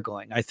we were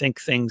going. I think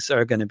things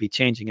are going to be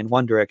changing in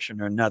one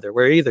direction or another.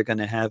 We're either going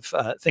to have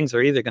things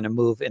are either going to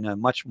move in a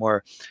much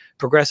more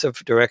progressive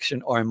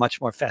direction or a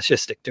much more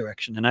fascistic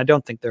direction, and I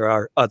don't think there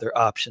are other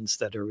options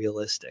that are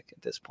realistic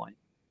at this point.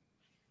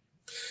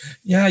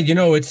 Yeah, you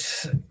know,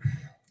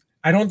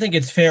 I don't think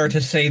it's fair to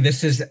say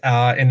this is,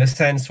 in the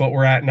sense, what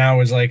we're at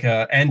now is like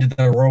a end of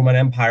the Roman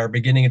Empire,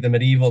 beginning of the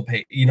medieval,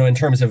 you know, in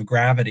terms of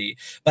gravity.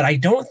 But I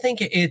don't think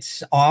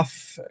it's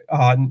off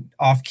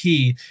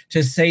key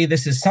to say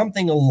this is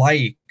something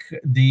like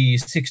the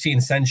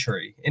 16th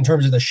century in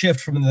terms of the shift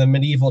from the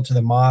medieval to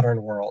the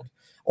modern world.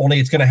 Only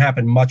it's going to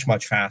happen much,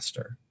 much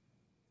faster.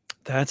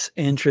 That's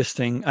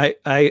interesting.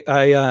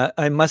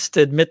 I must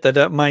admit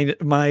that my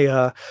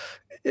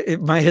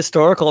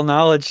historical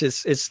knowledge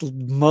is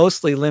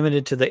mostly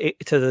limited to the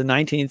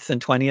 19th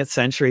and 20th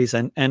centuries,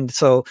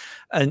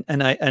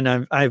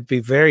 I'd be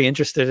very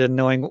interested in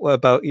knowing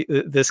about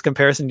this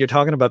comparison you're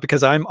talking about,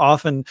 because I'm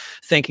often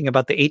thinking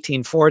about the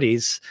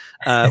 1840s,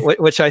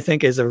 which I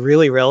think is a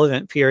really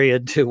relevant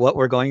period to what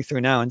we're going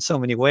through now in so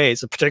many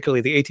ways,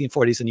 particularly the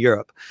 1840s in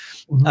Europe.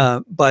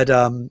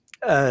 Mm-hmm.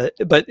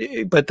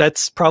 But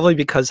that's probably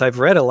because I've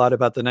read a lot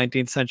about the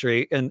 19th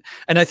century, and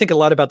I think a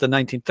lot about the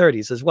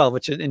 1930s as well,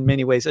 which in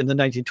many ways, in the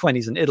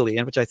 1920s in Italy,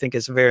 and which I think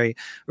is very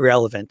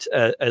relevant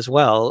as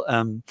well.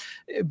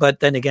 But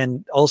then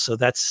again, also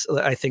that's,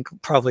 I think,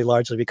 probably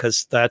largely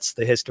because that's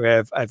the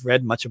history I've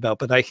read much about.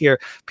 But I hear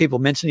people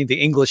mentioning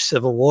the English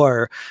Civil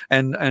War,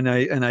 and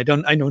I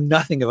know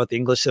nothing about the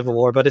English Civil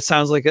War, but it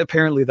sounds like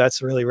apparently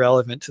that's really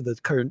relevant to the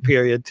current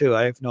period too.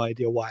 I have no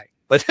idea why.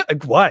 But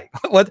why?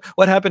 What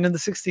happened in the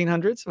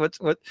 1600s? What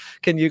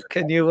can we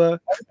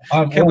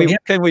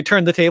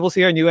turn the tables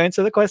here and you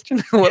answer the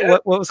question?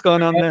 What was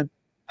going on then?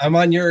 I'm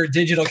on your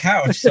digital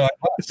couch, so I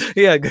must.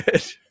 Yeah,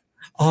 good.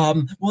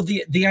 Well,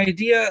 the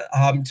idea,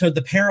 so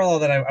the parallel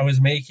that I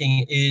was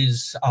making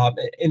is,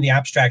 in the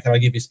abstract, and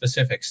I'll give you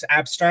specifics.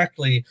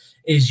 Abstractly,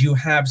 is you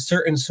have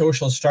certain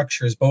social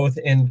structures, both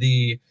in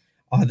the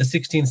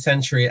 16th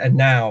century and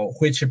now,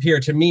 which appear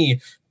to me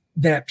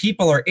that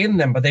people are in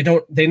them, but they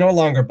no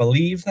longer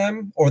believe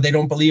them, or they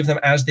don't believe them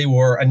as they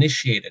were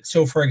initiated.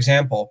 So, for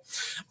example,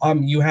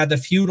 you had the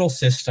feudal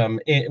system,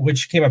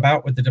 which came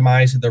about with the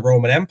demise of the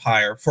Roman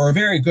Empire for a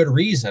very good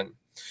reason.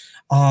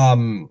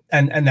 And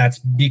that's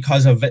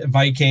because of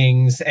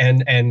Vikings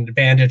and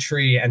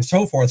banditry and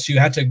so forth. So you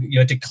had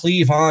to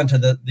cleave on to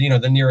the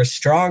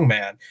nearest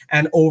strongman.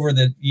 And over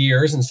the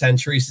years and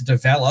centuries, it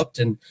developed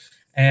and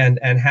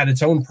had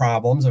its own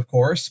problems, of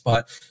course.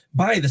 But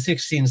by the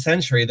 16th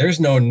century, there's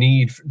no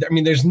need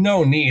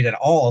at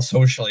all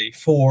socially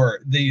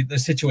for the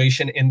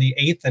situation in the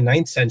 8th and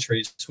 9th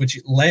centuries, which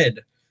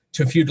led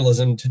to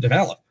feudalism to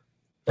develop.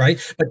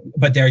 Right.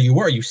 But there you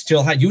were. You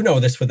still had,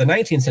 this with the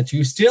 19th century,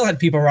 you still had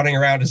people running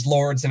around as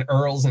lords and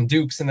earls and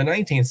dukes in the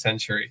 19th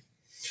century.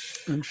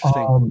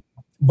 Interesting.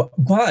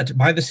 But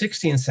by the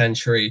 16th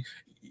century,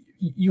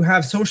 you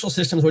have social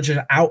systems which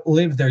have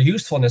outlived their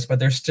usefulness, but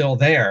they're still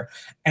there.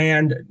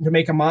 And to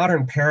make a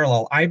modern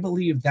parallel, I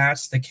believe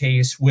that's the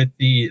case with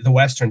the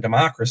Western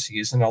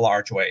democracies in a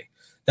large way,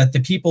 that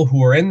the people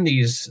who are in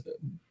these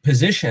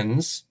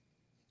positions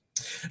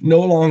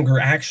no longer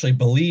actually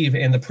believe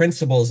in the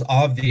principles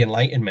of the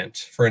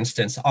Enlightenment, for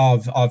instance,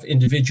 of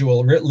individual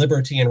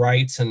liberty and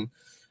rights. And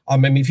I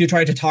mean, if you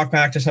try to talk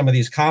back to some of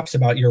these cops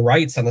about your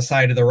rights on the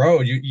side of the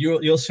road,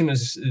 you'll soon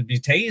as be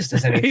tased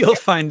as anything. You'll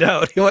find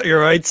out what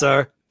your rights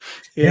are.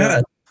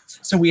 Yeah.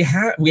 So we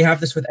have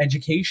this with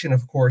education,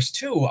 of course,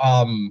 too.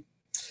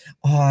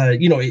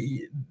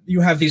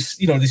 You have these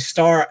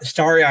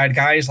starry-eyed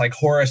guys like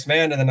Horace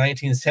Mann in the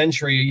 19th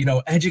century,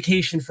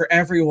 education for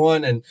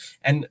everyone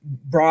and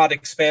broad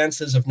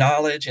expanses of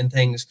knowledge and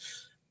things.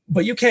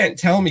 but you can't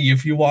tell me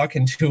if you walk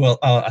into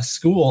a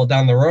school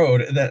down the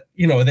road that,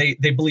 you know, they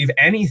believe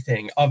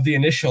anything of the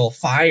initial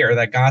fire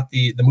that got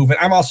the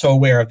movement. I'm also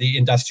aware of the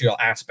industrial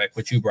aspect,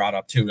 which you brought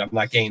up too. I'm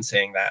not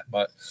gainsaying that,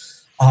 but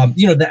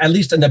you know, at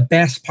least in the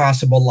best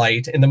possible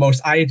light, in the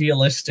most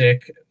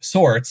idealistic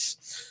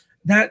sorts,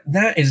 that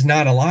is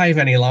not alive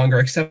any longer,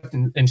 except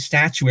in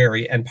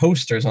statuary and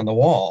posters on the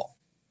wall.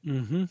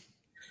 Mm-hmm.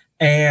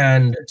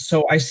 And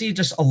so I see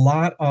just a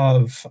lot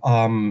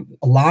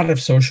of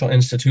social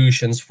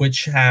institutions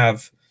which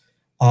have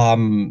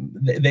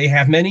they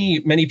have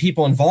many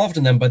people involved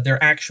in them, but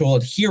their actual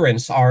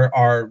adherents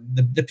are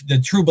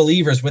the true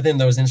believers within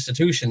those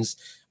institutions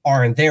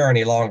aren't there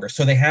any longer.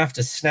 So they have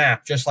to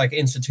snap, just like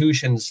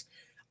institutions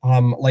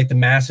like the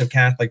massive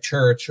Catholic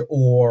Church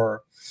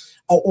or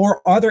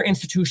other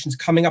institutions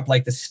coming up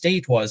like the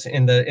state was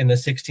in the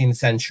 16th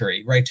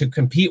century, right, to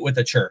compete with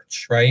the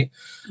church, right?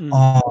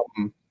 Mm.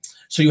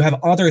 So you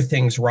have other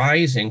things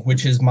rising,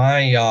 which is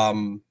my,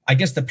 I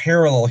guess the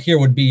parallel here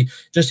would be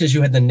just as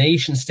you had the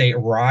nation state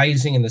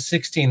rising in the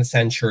 16th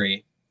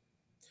century,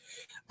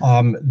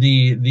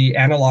 the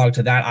analog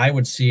to that I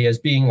would see as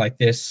being like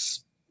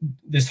this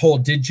whole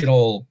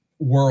digital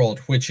world,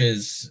 which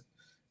is,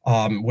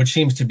 which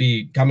seems to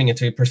be coming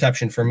into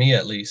perception for me,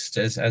 at least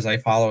as I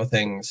follow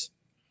things.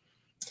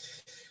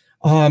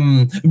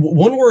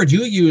 One word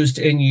you used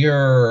in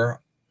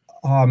your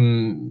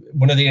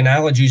one of the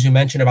analogies you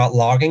mentioned about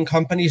logging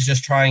companies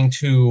just trying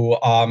to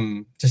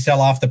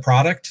sell off the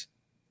product.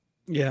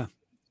 Yeah.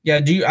 Yeah.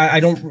 Do you, I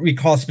don't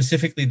recall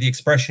specifically the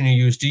expression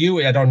you used. Do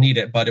you? I don't need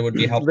it, but it would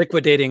be helpful.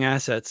 Liquidating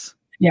assets.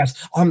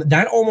 Yes.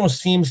 That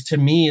almost seems to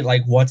me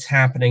like what's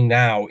happening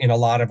now in a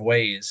lot of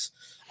ways.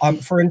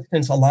 For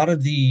instance, a lot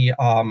of the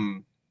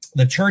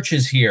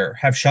churches here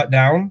have shut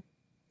down.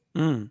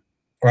 Mm.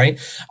 Right.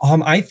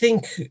 I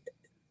think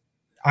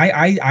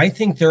I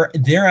think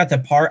they're at the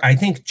part. I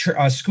think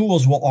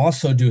schools will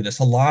also do this.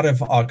 A lot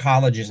of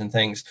colleges and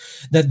things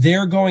that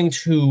they're going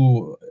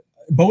to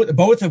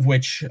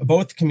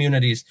both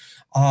communities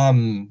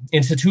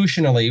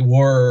institutionally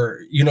were,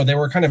 you know, they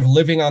were kind of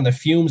living on the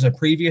fumes of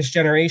previous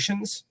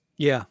generations.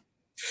 Yeah.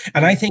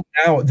 And I think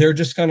now they're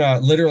just going to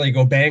literally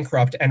go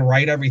bankrupt and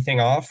write everything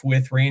off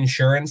with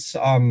reinsurance.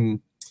 You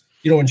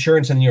know,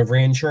 insurance, and you have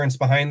reinsurance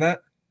behind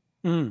that.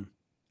 Mm.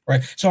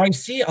 Right. So I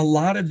see a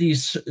lot of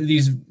these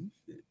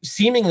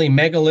seemingly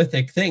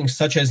megalithic things,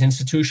 such as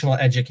institutional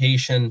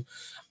education,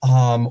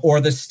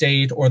 or the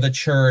state or the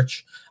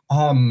church,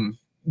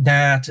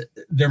 that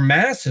they're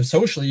massive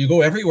socially. You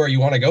go everywhere you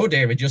want to go,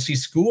 David, you'll see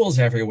schools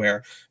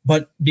everywhere.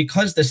 But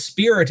because the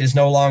spirit is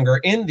no longer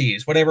in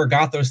these, whatever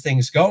got those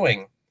things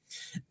going,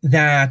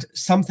 that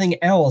something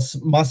else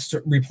must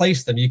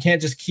replace them. You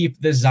can't just keep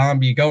this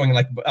zombie going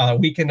like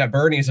Weekend at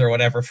Bernie's or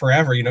whatever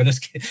forever, you know,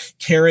 just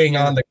carrying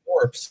on the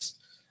corpse.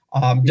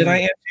 Did I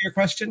answer your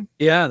question?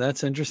 Yeah,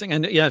 that's interesting.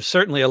 And yeah,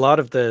 certainly a lot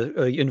of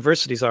the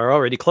universities are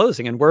already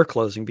closing and were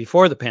closing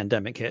before the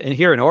pandemic hit. And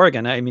here in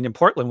Oregon, I mean, in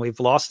Portland,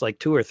 we've lost like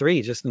 2 or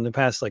 3 just in the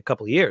past like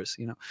couple of years.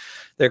 You know,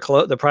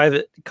 the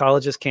private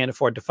colleges can't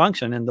afford to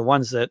function, and the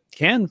ones that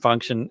can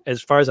function,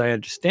 as far as I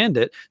understand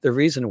it, the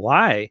reason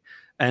why,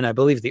 and I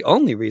believe the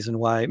only reason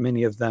why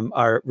many of them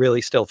are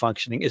really still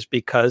functioning, is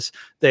because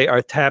they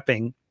are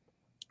tapping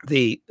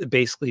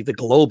basically the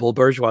global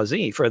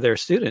bourgeoisie for their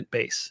student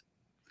base.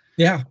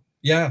 Yeah,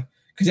 yeah,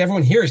 because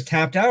everyone here is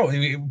tapped out.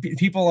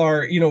 People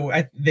are, you know,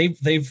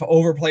 they've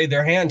overplayed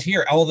their hand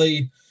here. All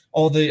the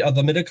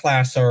middle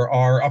class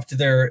are up to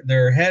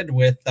their head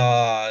with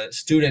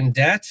student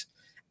debt,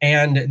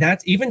 and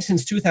that's even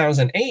since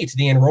 2008.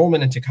 The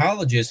enrollment into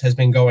colleges has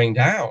been going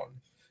down.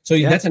 So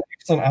yeah, that's an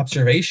excellent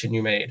observation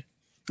you made.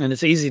 And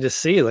it's easy to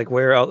see, like,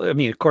 where, I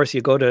mean, of course,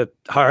 you go to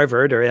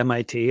Harvard or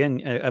MIT,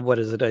 and what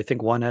is it? I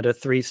think 1 out of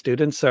 3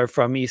 students are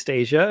from East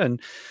Asia,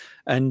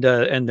 and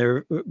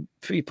they're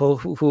people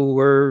who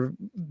were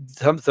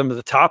some of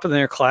the top in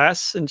their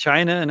class in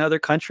China and other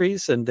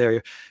countries, and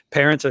their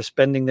parents are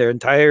spending their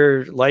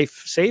entire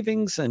life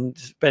savings and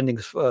spending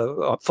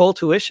full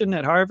tuition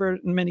at Harvard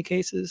in many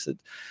cases,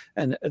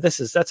 and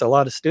that's a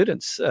lot of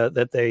students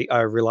that they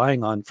are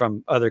relying on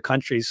from other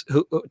countries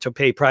to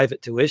pay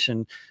private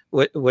tuition,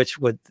 which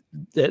would,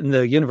 and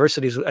the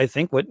universities, I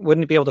think,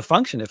 wouldn't be able to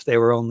function if they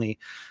were only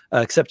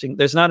accepting.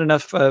 There's not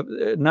enough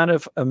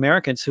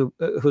Americans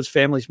whose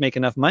families make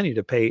enough money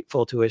to pay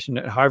full tuition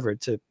at Harvard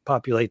to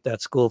populate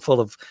that school full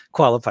of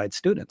qualified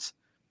students.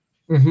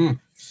 Mm-hmm.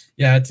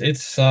 Yeah,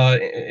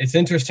 it's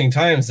interesting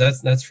times.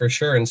 That's for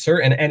sure. And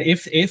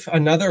if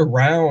another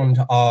round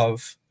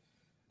of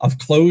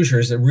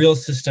closures, a real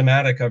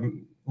systematic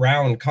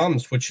round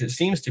comes, which it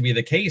seems to be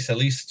the case, at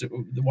least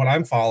what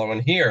I'm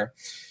following here.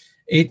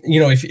 You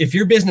know, if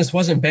your business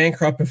wasn't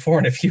bankrupt before,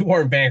 and if you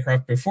weren't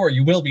bankrupt before,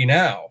 you will be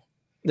now.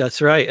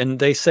 That's right. And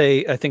they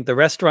say, I think the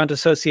Restaurant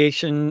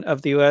Association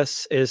of the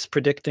U.S. is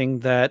predicting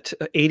that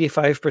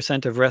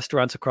 85% of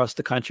restaurants across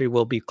the country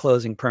will be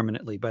closing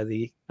permanently by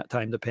the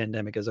time the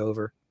pandemic is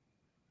over.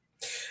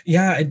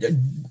 Yeah.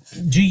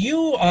 Do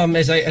you,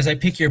 as I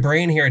pick your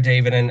brain here,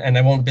 David, and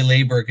I won't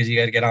belabor because you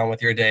got to get on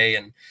with your day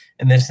and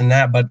this and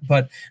that,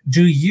 but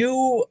do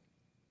you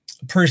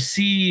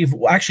perceive,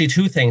 well, actually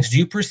two things? Do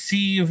you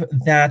perceive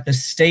that the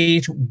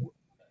state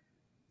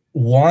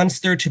wants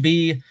there to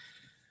be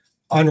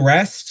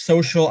unrest,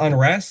 social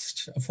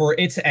unrest for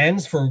its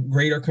ends, for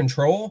greater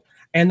control?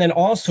 And then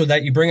also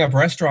that you bring up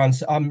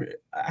restaurants.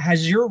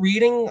 Has your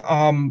reading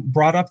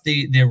brought up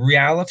the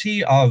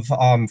reality of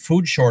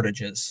food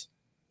shortages?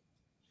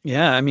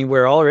 Yeah,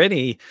 we're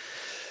already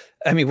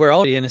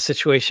in a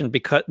situation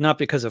because not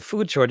because of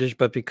food shortage,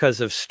 but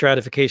because of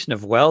stratification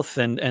of wealth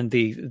and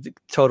the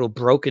total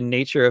broken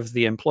nature of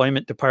the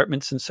employment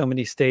departments in so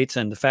many states,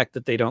 and the fact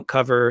that they don't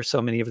cover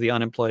so many of the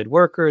unemployed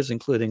workers,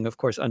 including, of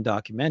course,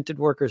 undocumented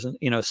workers, and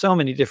so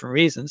many different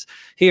reasons.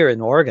 Here in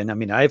Oregon, I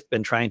mean, I've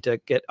been trying to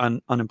get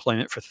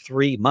unemployment for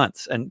 3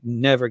 months and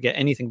never get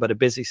anything but a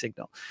busy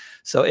signal.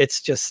 So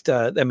it's just,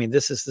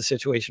 this is the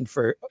situation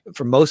for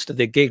most of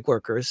the gig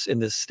workers in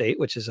this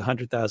state, which is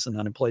 100,000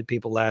 unemployed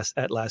people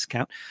at last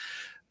count.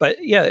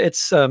 But yeah,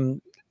 it's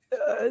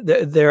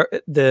there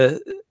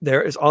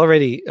is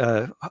already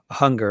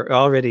hunger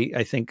already.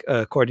 I think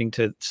according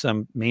to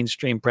some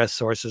mainstream press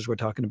sources, we're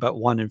talking about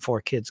 1 in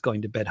 4 kids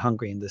going to bed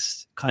hungry in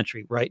this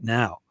country right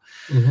now.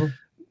 Mhm.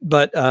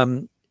 But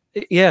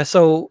yeah,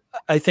 so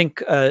I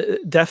think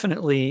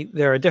definitely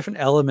there are different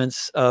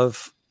elements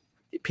of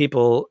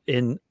people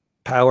in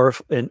power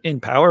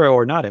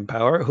or not in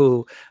power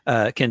who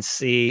can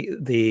see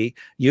the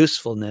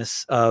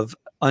usefulness of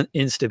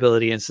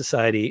instability in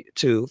society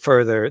to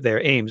further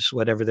their aims,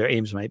 whatever their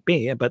aims might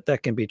be. But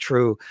that can be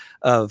true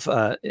of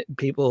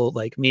people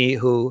like me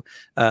who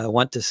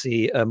want to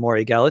see a more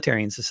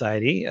egalitarian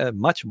society, a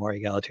much more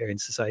egalitarian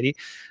society.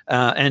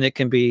 And it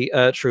can be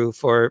true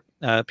for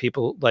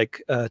people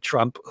like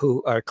Trump,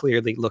 who are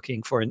clearly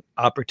looking for an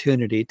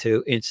opportunity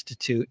to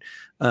institute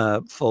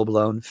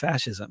full-blown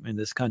fascism in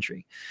this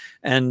country.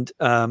 And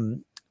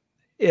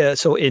yeah,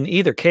 so in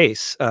either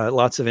case,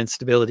 lots of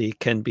instability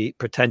can be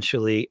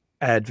potentially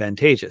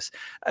advantageous.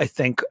 I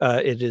think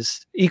it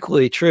is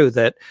equally true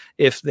that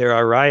if there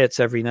are riots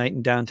every night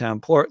in downtown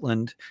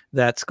Portland,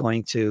 that's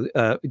going to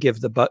give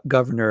the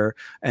governor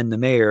and the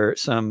mayor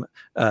some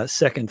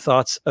second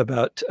thoughts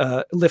about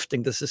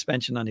lifting the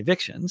suspension on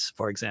evictions,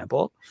 for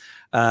example.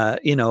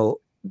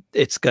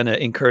 It's going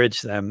to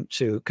encourage them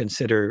to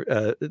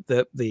consider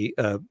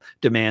the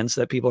demands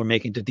that people are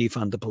making to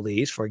defund the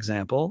police, for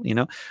example.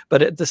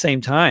 But at the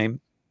same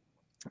time,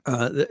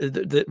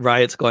 the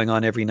riots going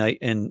on every night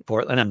in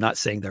Portland. I'm not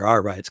saying there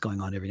are riots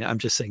going on every night. I'm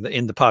just saying that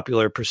in the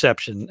popular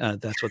perception,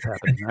 that's what's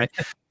happening, right?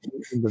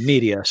 In the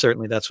media,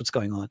 certainly that's what's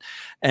going on.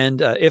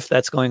 And if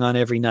that's going on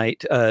every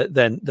night,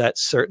 then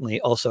that's certainly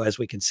also, as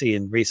we can see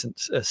in recent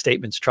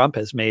statements Trump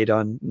has made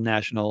on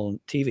national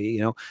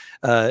TV,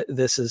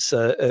 this is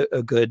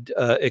a good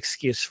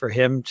excuse for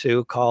him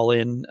to call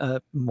in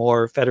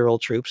more federal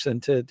troops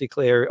and to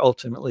declare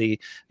ultimately,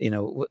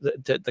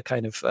 the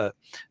kind of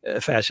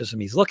fascism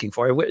he's looking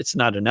for. It's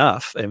not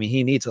enough. I mean,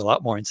 he needs a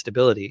lot more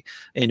instability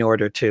in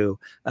order to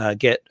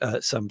get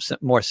some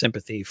more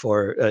sympathy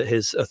for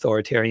his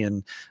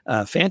authoritarian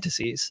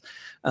fantasies.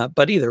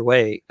 But either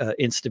way,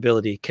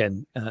 instability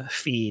can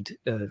feed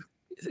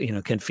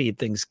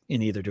things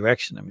in either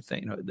direction. I mean,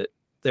 that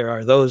there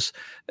are those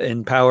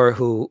in power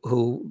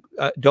who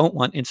don't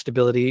want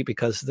instability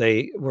because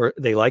they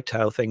liked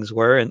how things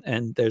were,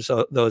 and there's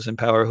those in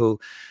power who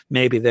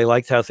maybe they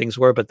liked how things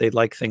were, but they'd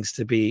like things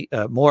to be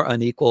more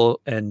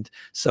unequal, and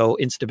so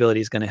instability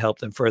is going to help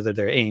them further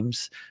their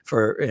aims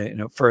for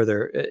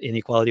further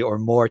inequality or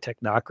more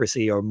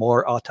technocracy or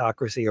more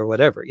autocracy or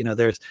whatever.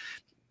 There's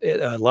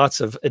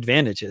lots of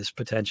advantages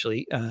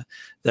potentially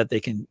that they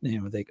can,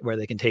 where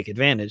they can take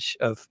advantage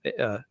of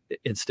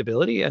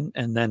instability, and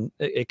then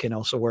it can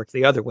also work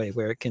the other way,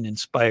 where it can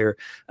inspire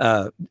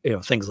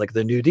things like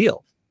the New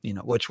Deal,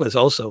 which was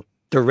also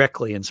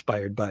directly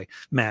inspired by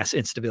mass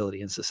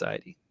instability in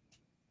society.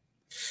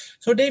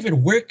 So,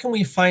 David, where can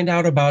we find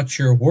out about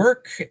your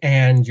work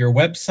and your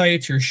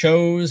website, your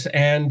shows,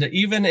 and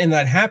even in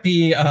that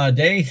happy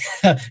day,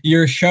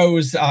 your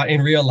shows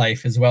in real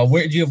life as well?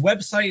 Where do you have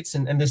websites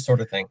and this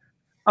sort of thing?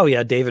 Oh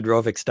yeah,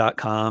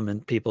 davidrovics.com,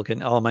 and people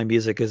can, all my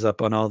music is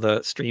up on all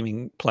the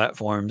streaming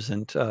platforms,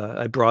 and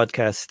I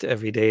broadcast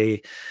every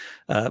day,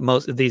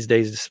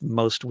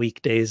 most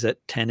weekdays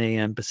at 10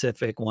 a.m.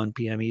 Pacific, 1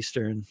 p.m.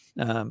 Eastern.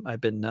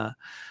 I've been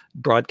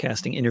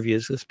broadcasting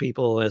interviews with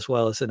people as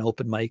well as an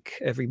open mic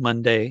every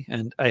Monday,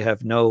 and I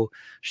have no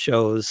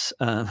shows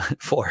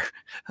for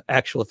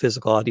actual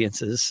physical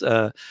audiences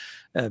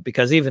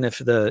because even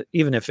if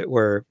it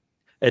were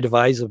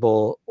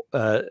advisable,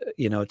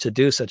 to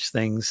do such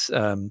things,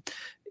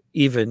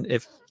 even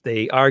if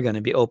they are going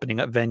to be opening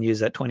up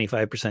venues at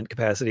 25%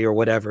 capacity or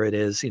whatever it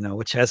is,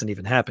 which hasn't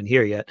even happened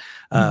here yet.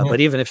 But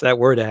even if that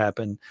were to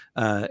happen,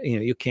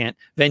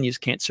 venues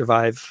can't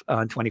survive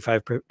on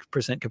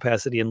 25%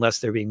 capacity unless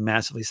they're being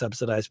massively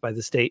subsidized by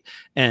the state,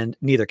 and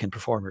neither can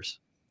performers.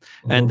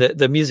 And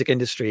the music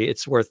industry,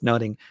 it's worth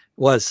noting,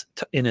 was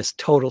in a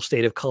total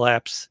state of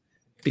collapse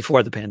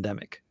before the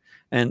pandemic,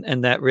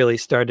 and that really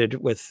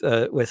started with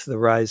the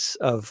rise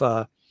of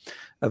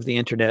the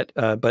internet,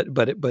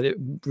 but it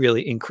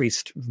really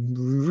increased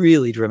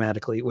really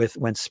dramatically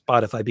when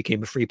Spotify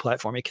became a free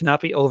platform. It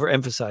cannot be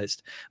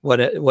overemphasized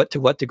to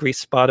what degree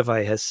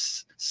Spotify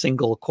has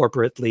single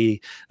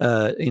corporately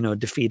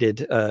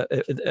defeated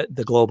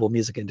the global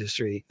music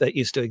industry that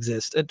used to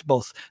exist, at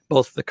both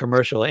the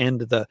commercial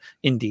and the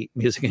indie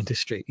music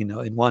industry,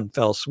 in one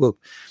fell swoop.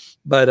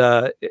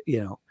 But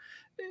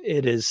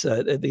it is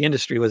the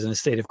industry was in a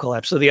state of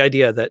collapse. So the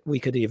idea that we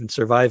could even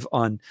survive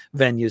on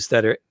venues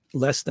that are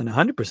less than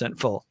 100%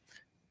 full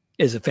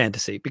is a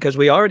fantasy, because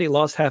we already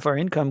lost half our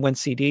income when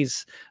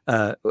CDs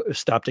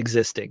stopped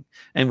existing.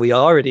 And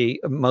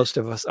most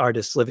of us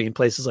artists living in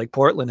places like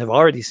Portland have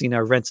already seen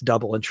our rents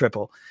double and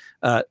triple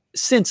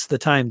since the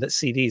time that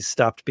CDs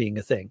stopped being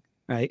a thing,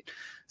 right?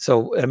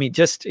 So, I mean,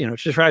 just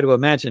try to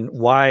imagine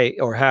why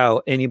or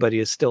how anybody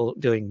is still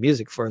doing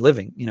music for a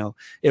living.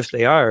 If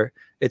they are,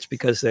 it's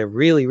because they're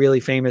really, really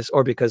famous,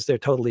 or because they're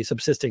totally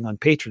subsisting on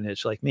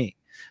patronage like me.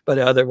 But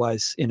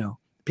otherwise,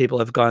 people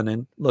have gone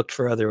and looked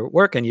for other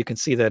work, and you can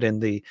see that in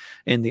the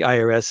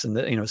IRS and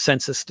the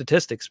census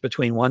statistics.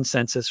 Between one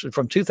census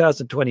from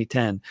 2000 to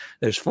 2010,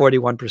 there's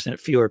 41%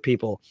 fewer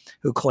people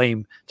who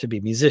claim to be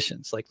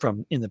musicians, like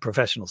in the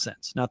professional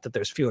sense. Not that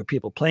there's fewer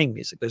people playing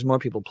music. There's more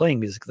people playing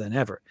music than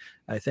ever,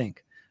 I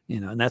think.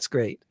 And that's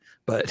great.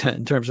 But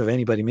in terms of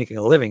anybody making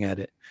a living at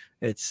it,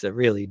 it's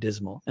really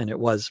dismal, and it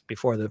was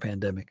before the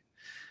pandemic.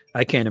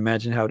 I can't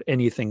imagine how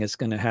anything is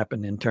going to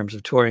happen in terms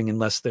of touring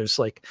unless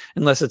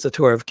it's a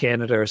tour of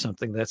Canada or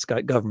something that's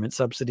got government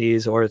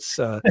subsidies, or it's,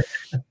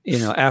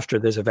 after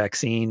there's a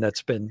vaccine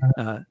that's been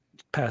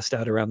passed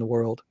out around the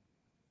world.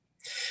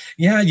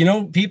 Yeah,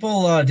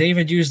 people,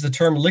 David used the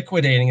term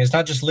liquidating. It's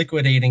not just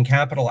liquidating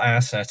capital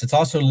assets, it's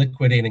also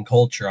liquidating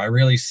culture. I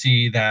really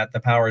see that the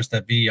powers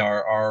that be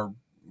are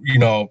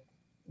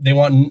they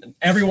want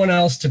everyone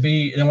else to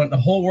be, they want the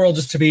whole world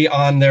just to be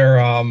on their,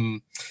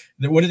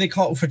 what do they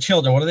call it for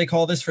children? What do they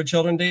call this for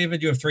children,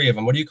 David? You have 3 of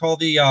them. What do you call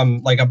the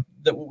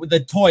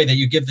the toy that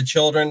you give the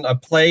children? A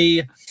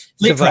play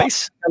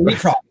device?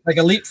 Like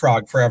a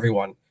leapfrog for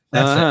everyone.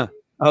 That's it.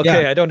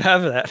 Okay, yeah. I don't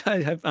have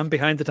that. I'm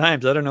behind the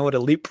times. I don't know what a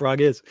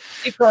leapfrog is.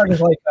 Leapfrog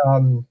is like I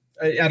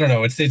don't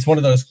know. It's one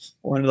of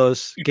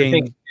those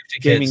gaming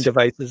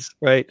devices,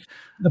 right?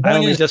 I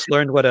only just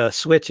learned what a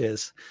Switch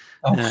is.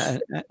 Oh.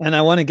 And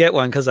I want to get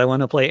one because I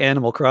want to play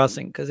Animal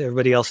Crossing because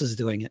everybody else is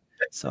doing it.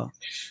 So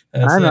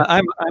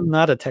I'm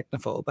not a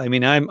technophobe. I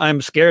mean,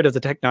 I'm scared of the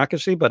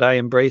technocracy, but I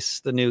embrace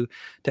the new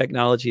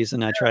technologies,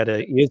 and I try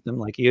to use them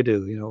like you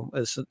do,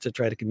 to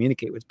try to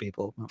communicate with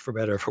people, for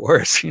better or for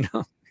worse,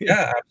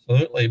 Yeah,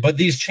 absolutely. But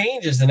these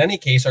changes, in any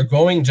case, are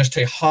going just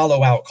to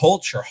hollow out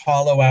culture,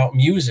 hollow out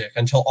music,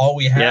 until all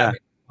we have is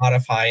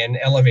Spotify and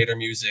elevator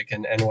music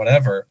and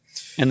whatever.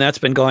 And that's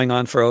been going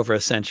on for over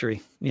a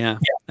century. Yeah.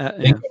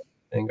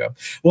 Bingo.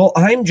 Well,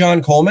 I'm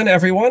John Coleman,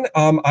 everyone.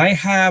 I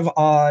have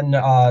on,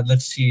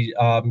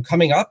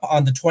 coming up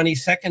on the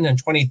 22nd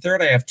and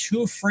 23rd, I have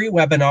 2 free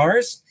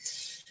webinars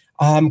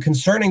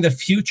concerning the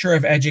future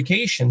of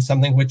education,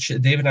 something which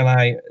David and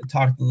I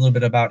talked a little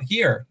bit about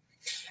here.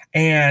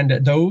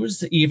 And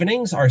those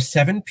evenings are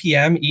 7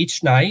 p.m.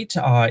 each night,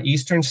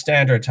 Eastern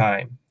Standard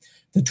Time.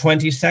 The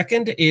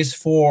 22nd is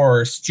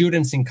for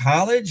students in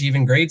college,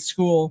 even grade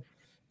school,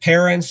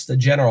 parents, the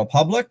general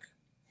public.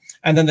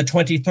 And then the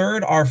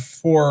 23rd are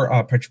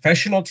for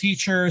professional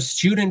teachers,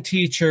 student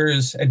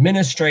teachers,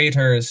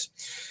 administrators,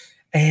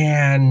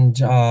 and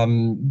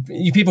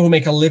you people who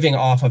make a living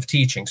off of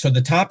teaching. So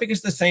the topic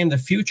is the same, the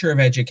future of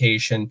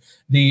education.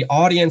 The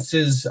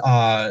audiences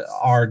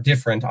are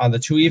different on the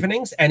 2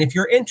 evenings. And if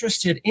you're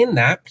interested in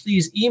that,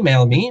 please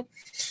email me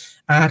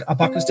at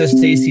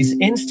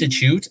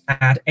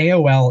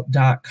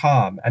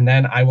abuckus-institute@aol.com. And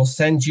then I will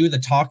send you the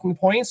talking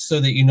points so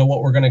that you know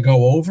what we're going to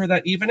go over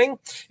that evening.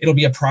 It'll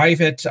be a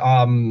private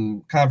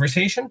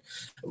conversation,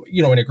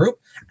 in a group.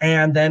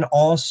 And then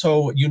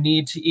also you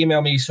need to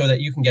email me so that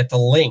you can get the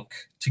link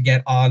to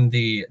get on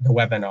the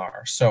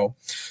webinar. So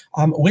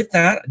with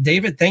that,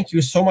 David, thank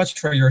you so much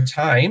for your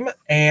time.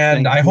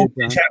 And I hope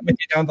to chat with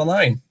you down the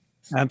line.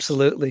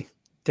 Absolutely.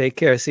 Take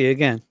care. See you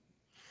again.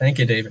 Thank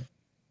you, David.